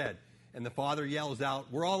some bread. And the father yells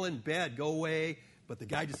out, we're all in bed. Go away. But the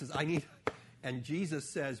guy just says, I need. And Jesus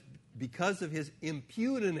says, because of his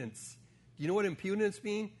impudence. Do you know what impudence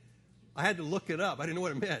means? I had to look it up. I didn't know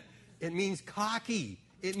what it meant. It means cocky.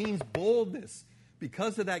 It means boldness.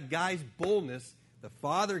 Because of that guy's boldness, the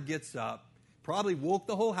father gets up, probably woke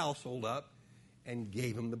the whole household up, and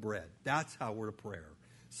gave him the bread. That's how we're to prayer.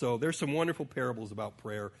 So there's some wonderful parables about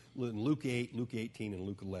prayer in Luke 8, Luke 18, and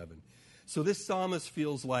Luke 11. So this psalmist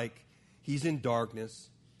feels like he's in darkness,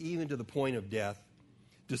 even to the point of death,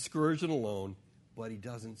 discouraged and alone, but he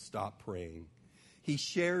doesn't stop praying. He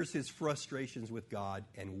shares his frustrations with God,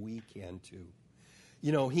 and we can too.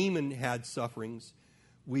 You know, Heman had sufferings.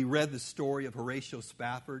 We read the story of Horatio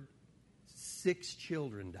Spafford. 6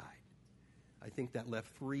 children died. I think that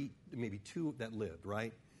left 3, maybe 2 that lived,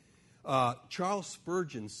 right? Charles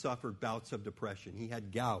Spurgeon suffered bouts of depression. He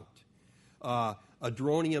had gout.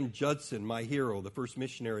 Adoniram Judson, my hero, the first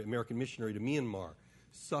American missionary to Myanmar,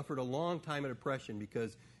 suffered a long time of depression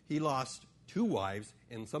because he lost 2 wives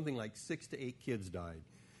and something like 6 to 8 kids died.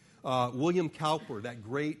 William Cowper, that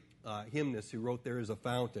great hymnist who wrote There Is a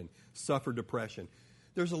Fountain, suffered depression.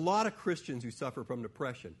 There's a lot of Christians who suffer from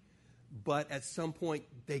depression, but at some point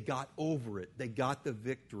they got over it. They got the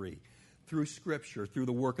victory through Scripture, through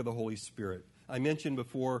the work of the Holy Spirit. I mentioned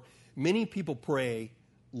before, many people pray,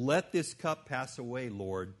 let this cup pass away,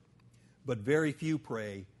 Lord, but very few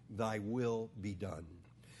pray, thy will be done.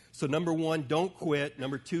 So number 1, don't quit.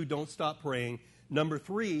 Number 2, don't stop praying. Number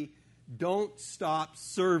 3, don't stop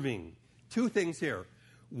serving. 2 things here.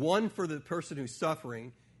 1 for the person who's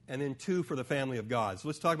suffering, and then 2 for the family of God. So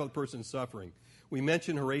let's talk about the person suffering. We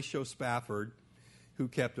mentioned Horatio Spafford, who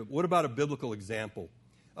kept it. What about a biblical example?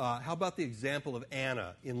 How about the example of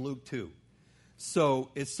Anna in Luke 2? So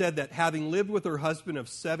it said that having lived with her husband of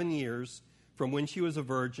 7 years from when she was a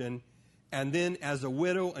virgin, and then as a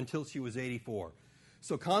widow until she was 84.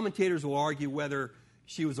 So commentators will argue whether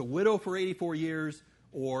she was a widow for 84 years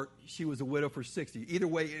or she was a widow for 60. Either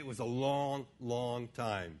way, it was a long, long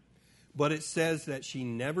time. But it says that she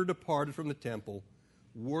never departed from the temple,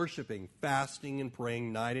 worshiping, fasting, and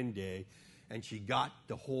praying night and day. And she got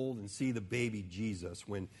to hold and see the baby Jesus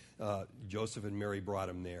when Joseph and Mary brought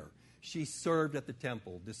him there. She served at the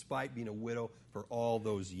temple despite being a widow for all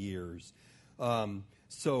those years.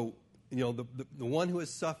 So, you know, the one who is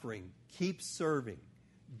suffering, keep serving.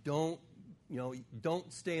 Don't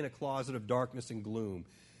stay in a closet of darkness and gloom.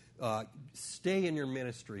 Stay in your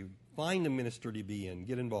ministry. Find a ministry to be in.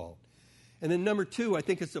 Get involved. And then number 2, I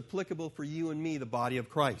think it's applicable for you and me, the body of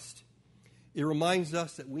Christ. It reminds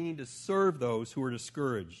us that we need to serve those who are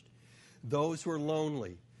discouraged, those who are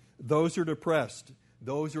lonely, those who are depressed,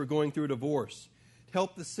 those who are going through a divorce.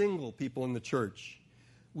 Help the single people in the church.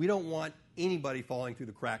 We don't want anybody falling through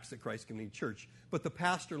the cracks at Christ Community Church. But the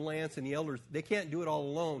pastor, Lance, and the elders, they can't do it all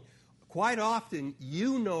alone. Quite often,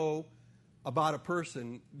 you know about a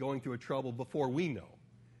person going through a trouble before we know.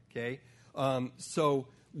 Okay? So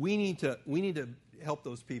we need to help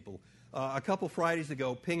those people. A couple Fridays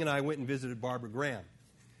ago, Ping and I went and visited Barbara Graham.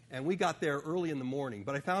 And we got there early in the morning.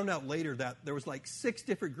 But I found out later that there was like 6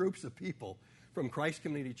 different groups of people from Christ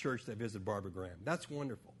Community Church that visited Barbara Graham. That's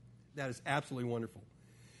wonderful. That is absolutely wonderful.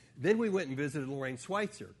 Then we went and visited Lorraine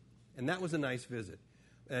Schweitzer. And that was a nice visit.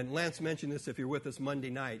 And Lance mentioned this if you're with us Monday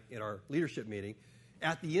night at our leadership meeting.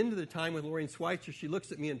 At the end of the time with Lorraine Schweitzer, she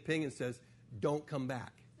looks at me and Ping and says, don't come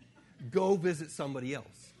back. Go visit somebody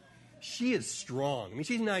else. She is strong. I mean,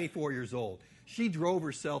 she's 94 years old. She drove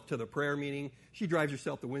herself to the prayer meeting. She drives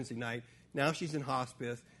herself to Wednesday night. Now she's in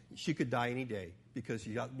hospice. She could die any day because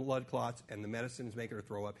she got blood clots and the medicine is making her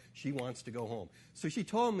throw up. She wants to go home. So she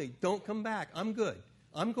told me, don't come back. I'm good.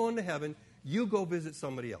 I'm going to heaven. You go visit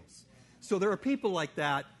somebody else. So there are people like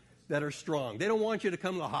that that are strong. They don't want you to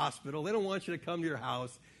come to the hospital. They don't want you to come to your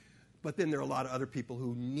house. But then there are a lot of other people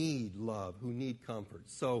who need love, who need comfort.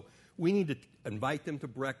 So we need to invite them to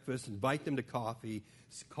breakfast, invite them to coffee,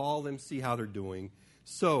 call them, see how they're doing.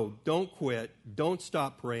 So don't quit. Don't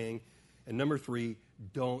stop praying. And number 3,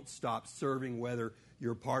 don't stop serving, whether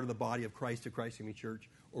you're part of the body of Christ at Christ Community Church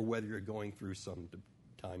or whether you're going through some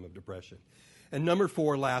time of depression. And number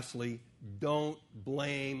 4, lastly, don't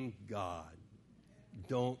blame God.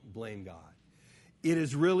 Don't blame God. It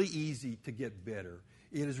is really easy to get bitter.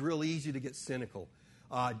 It is really easy to get cynical.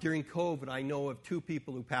 During COVID, I know of 2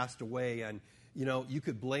 people who passed away, and you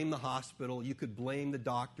could blame the hospital, you could blame the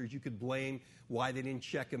doctors, you could blame why they didn't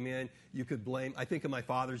check them in, you could blame, I think of my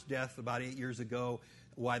father's death about 8 years ago.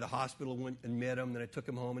 why the hospital wouldn't admit him, then it took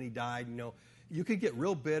him home and he died. You could get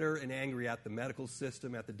real bitter and angry at the medical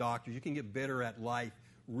system, at the doctors. You can get bitter at life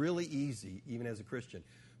really easy, even as a Christian.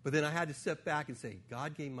 But then I had to step back and say,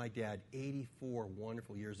 God gave my dad 84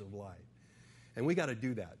 wonderful years of life. And we got to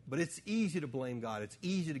do that. But it's easy to blame God. It's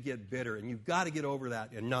easy to get bitter. And you've got to get over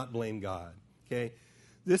that and not blame God. Okay?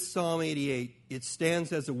 This Psalm 88, it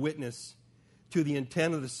stands as a witness to the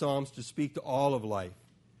intent of the Psalms to speak to all of life.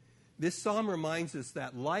 This psalm reminds us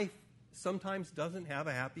that life sometimes doesn't have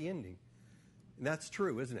a happy ending. And that's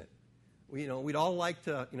true, isn't it? We'd all like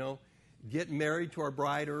to, get married to our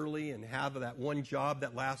bride early and have that one job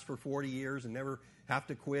that lasts for 40 years and never have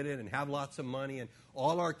to quit it and have lots of money, and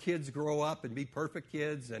all our kids grow up and be perfect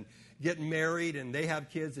kids and get married and they have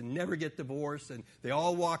kids and never get divorced and they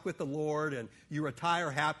all walk with the Lord and you retire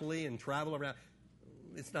happily and travel around.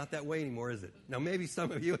 It's not that way anymore, is it? Now, maybe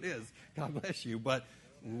some of you it is. God bless you. But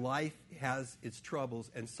life has its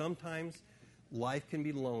troubles, and sometimes life can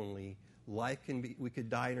be lonely. We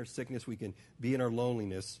could die in our sickness. We can be in our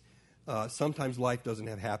loneliness. Sometimes life doesn't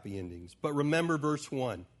have happy endings. But remember verse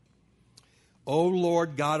 1. O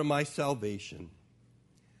Lord God of my salvation.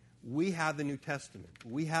 We have the New Testament.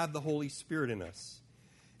 We have the Holy Spirit in us.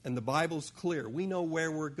 And the Bible's clear. We know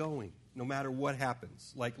where we're going, no matter what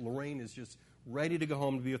happens. Like Lorraine is just ready to go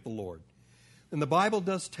home to be with the Lord. And the Bible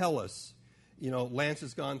does tell us, Lance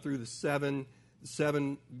has gone through the seven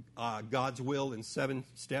God's will in 7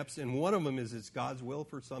 steps, and one of them is it's God's will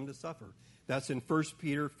for some to suffer. That's in 1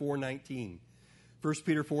 Peter 4:19. 1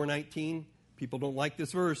 Peter 4:19, people don't like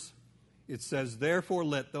this verse. It says, therefore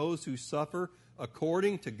let those who suffer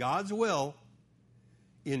according to God's will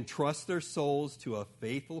entrust their souls to a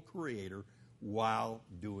faithful Creator while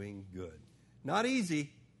doing good. Not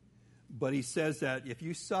easy, but he says that if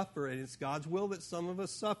you suffer, and it's God's will that some of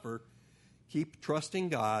us suffer, keep trusting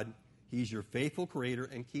God. He's your faithful Creator,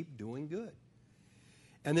 and keep doing good.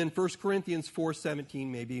 And then 1 Corinthians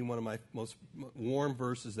 4:17 may be one of my most warm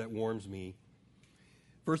verses that warms me.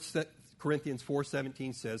 1 Corinthians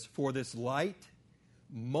 4:17 says, for this light,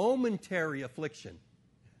 momentary affliction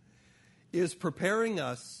is preparing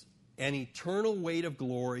us an eternal weight of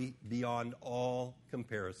glory beyond all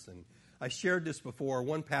comparison. I shared this before.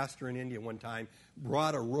 One pastor in India one time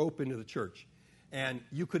brought a rope into the church, and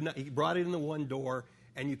he brought it in the one door,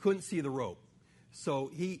 and you couldn't see the rope.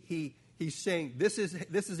 So he's saying, this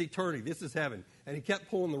is eternity, this is heaven. And he kept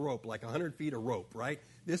pulling the rope, like 100 feet of rope, right?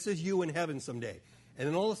 This is you in heaven someday. And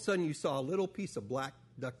then all of a sudden you saw a little piece of black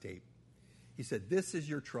duct tape. He said, this is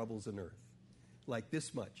your troubles on earth, like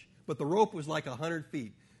this much. But the rope was like 100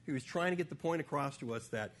 feet. He was trying to get the point across to us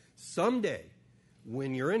that someday,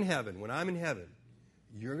 when you're in heaven, when I'm in heaven,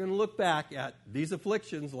 you're going to look back at these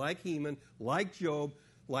afflictions like Heman, like Job,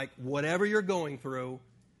 like whatever you're going through,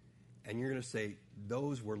 and you're going to say,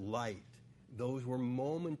 those were light. Those were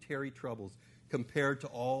momentary troubles compared to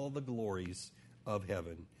all the glories of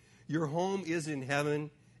heaven. Your home is in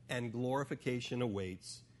heaven, and glorification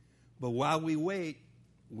awaits. But while we wait,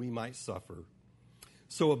 we might suffer.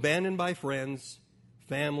 So abandoned by friends,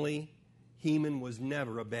 family, Heman was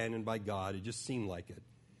never abandoned by God. It just seemed like it.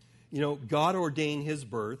 God ordained his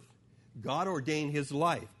birth. God ordained his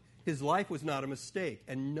life. His life was not a mistake,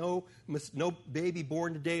 and no baby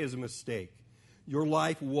born today is a mistake. Your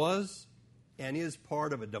life was and is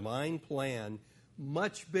part of a divine plan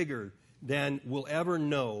much bigger than we'll ever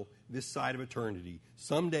know this side of eternity.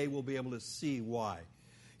 Someday we'll be able to see why.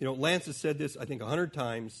 Lance has said this, I think, 100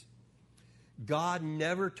 times. God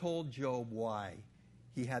never told Job why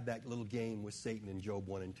he had that little game with Satan in Job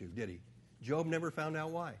 1 and 2, did he? Job never found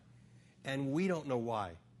out why. And we don't know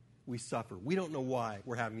why we suffer. We don't know why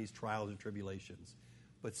we're having these trials and tribulations.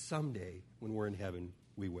 But someday, when we're in heaven,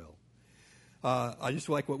 we will. I just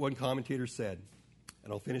like what one commentator said,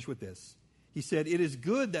 and I'll finish with this. He said, it is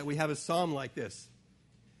good that we have a psalm like this,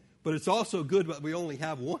 but it's also good that we only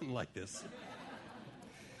have one like this.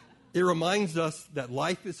 It reminds us that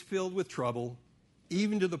life is filled with trouble,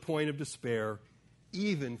 even to the point of despair,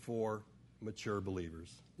 even for mature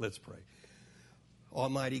believers. Let's pray.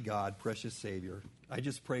 Almighty God, precious Savior, I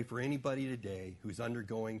just pray for anybody today who's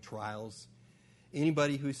undergoing trials,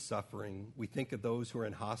 anybody who's suffering. We think of those who are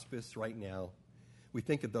in hospice right now. We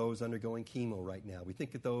think of those undergoing chemo right now. We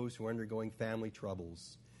think of those who are undergoing family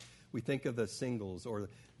troubles. We think of the singles or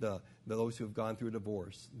those who have gone through a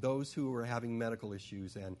divorce, those who are having medical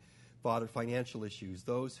issues and, Father, financial issues,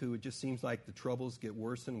 those who it just seems like the troubles get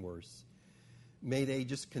worse and worse. May they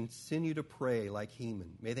just continue to pray like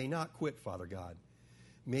Heman. May they not quit, Father God.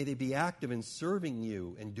 May they be active in serving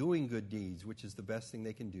you and doing good deeds, which is the best thing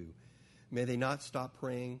they can do. May they not stop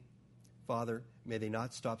praying. Father, may they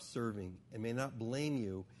not stop serving and may not blame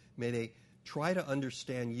you. May they try to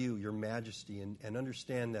understand you, your majesty, and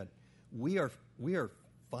understand that we are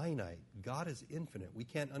finite. God is infinite. We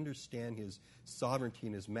can't understand his sovereignty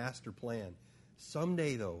and his master plan.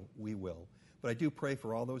 Someday, though, we will. But I do pray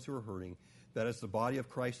for all those who are hurting, that as the body of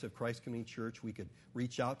Christ Community Church, we could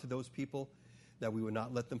reach out to those people, that we would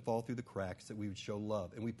not let them fall through the cracks, that we would show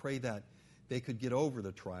love. And we pray that they could get over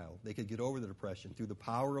the trial, they could get over the depression through the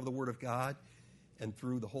power of the Word of God and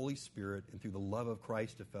through the Holy Spirit and through the love of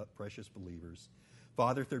Christ to precious believers.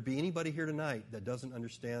 Father, if there be anybody here tonight that doesn't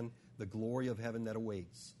understand the glory of heaven that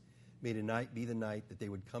awaits, may tonight be the night that they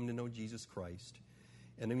would come to know Jesus Christ.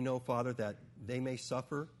 And we know, Father, that they may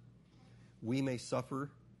suffer, we may suffer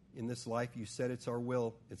in this life. You said it's our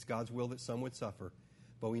will, it's God's will that some would suffer.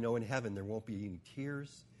 But we know in heaven there won't be any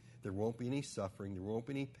tears, there won't be any suffering, there won't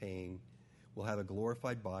be any pain. We'll have a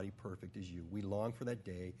glorified body perfect as you. We long for that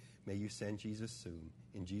day. May you send Jesus soon.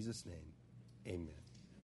 In Jesus' name, amen.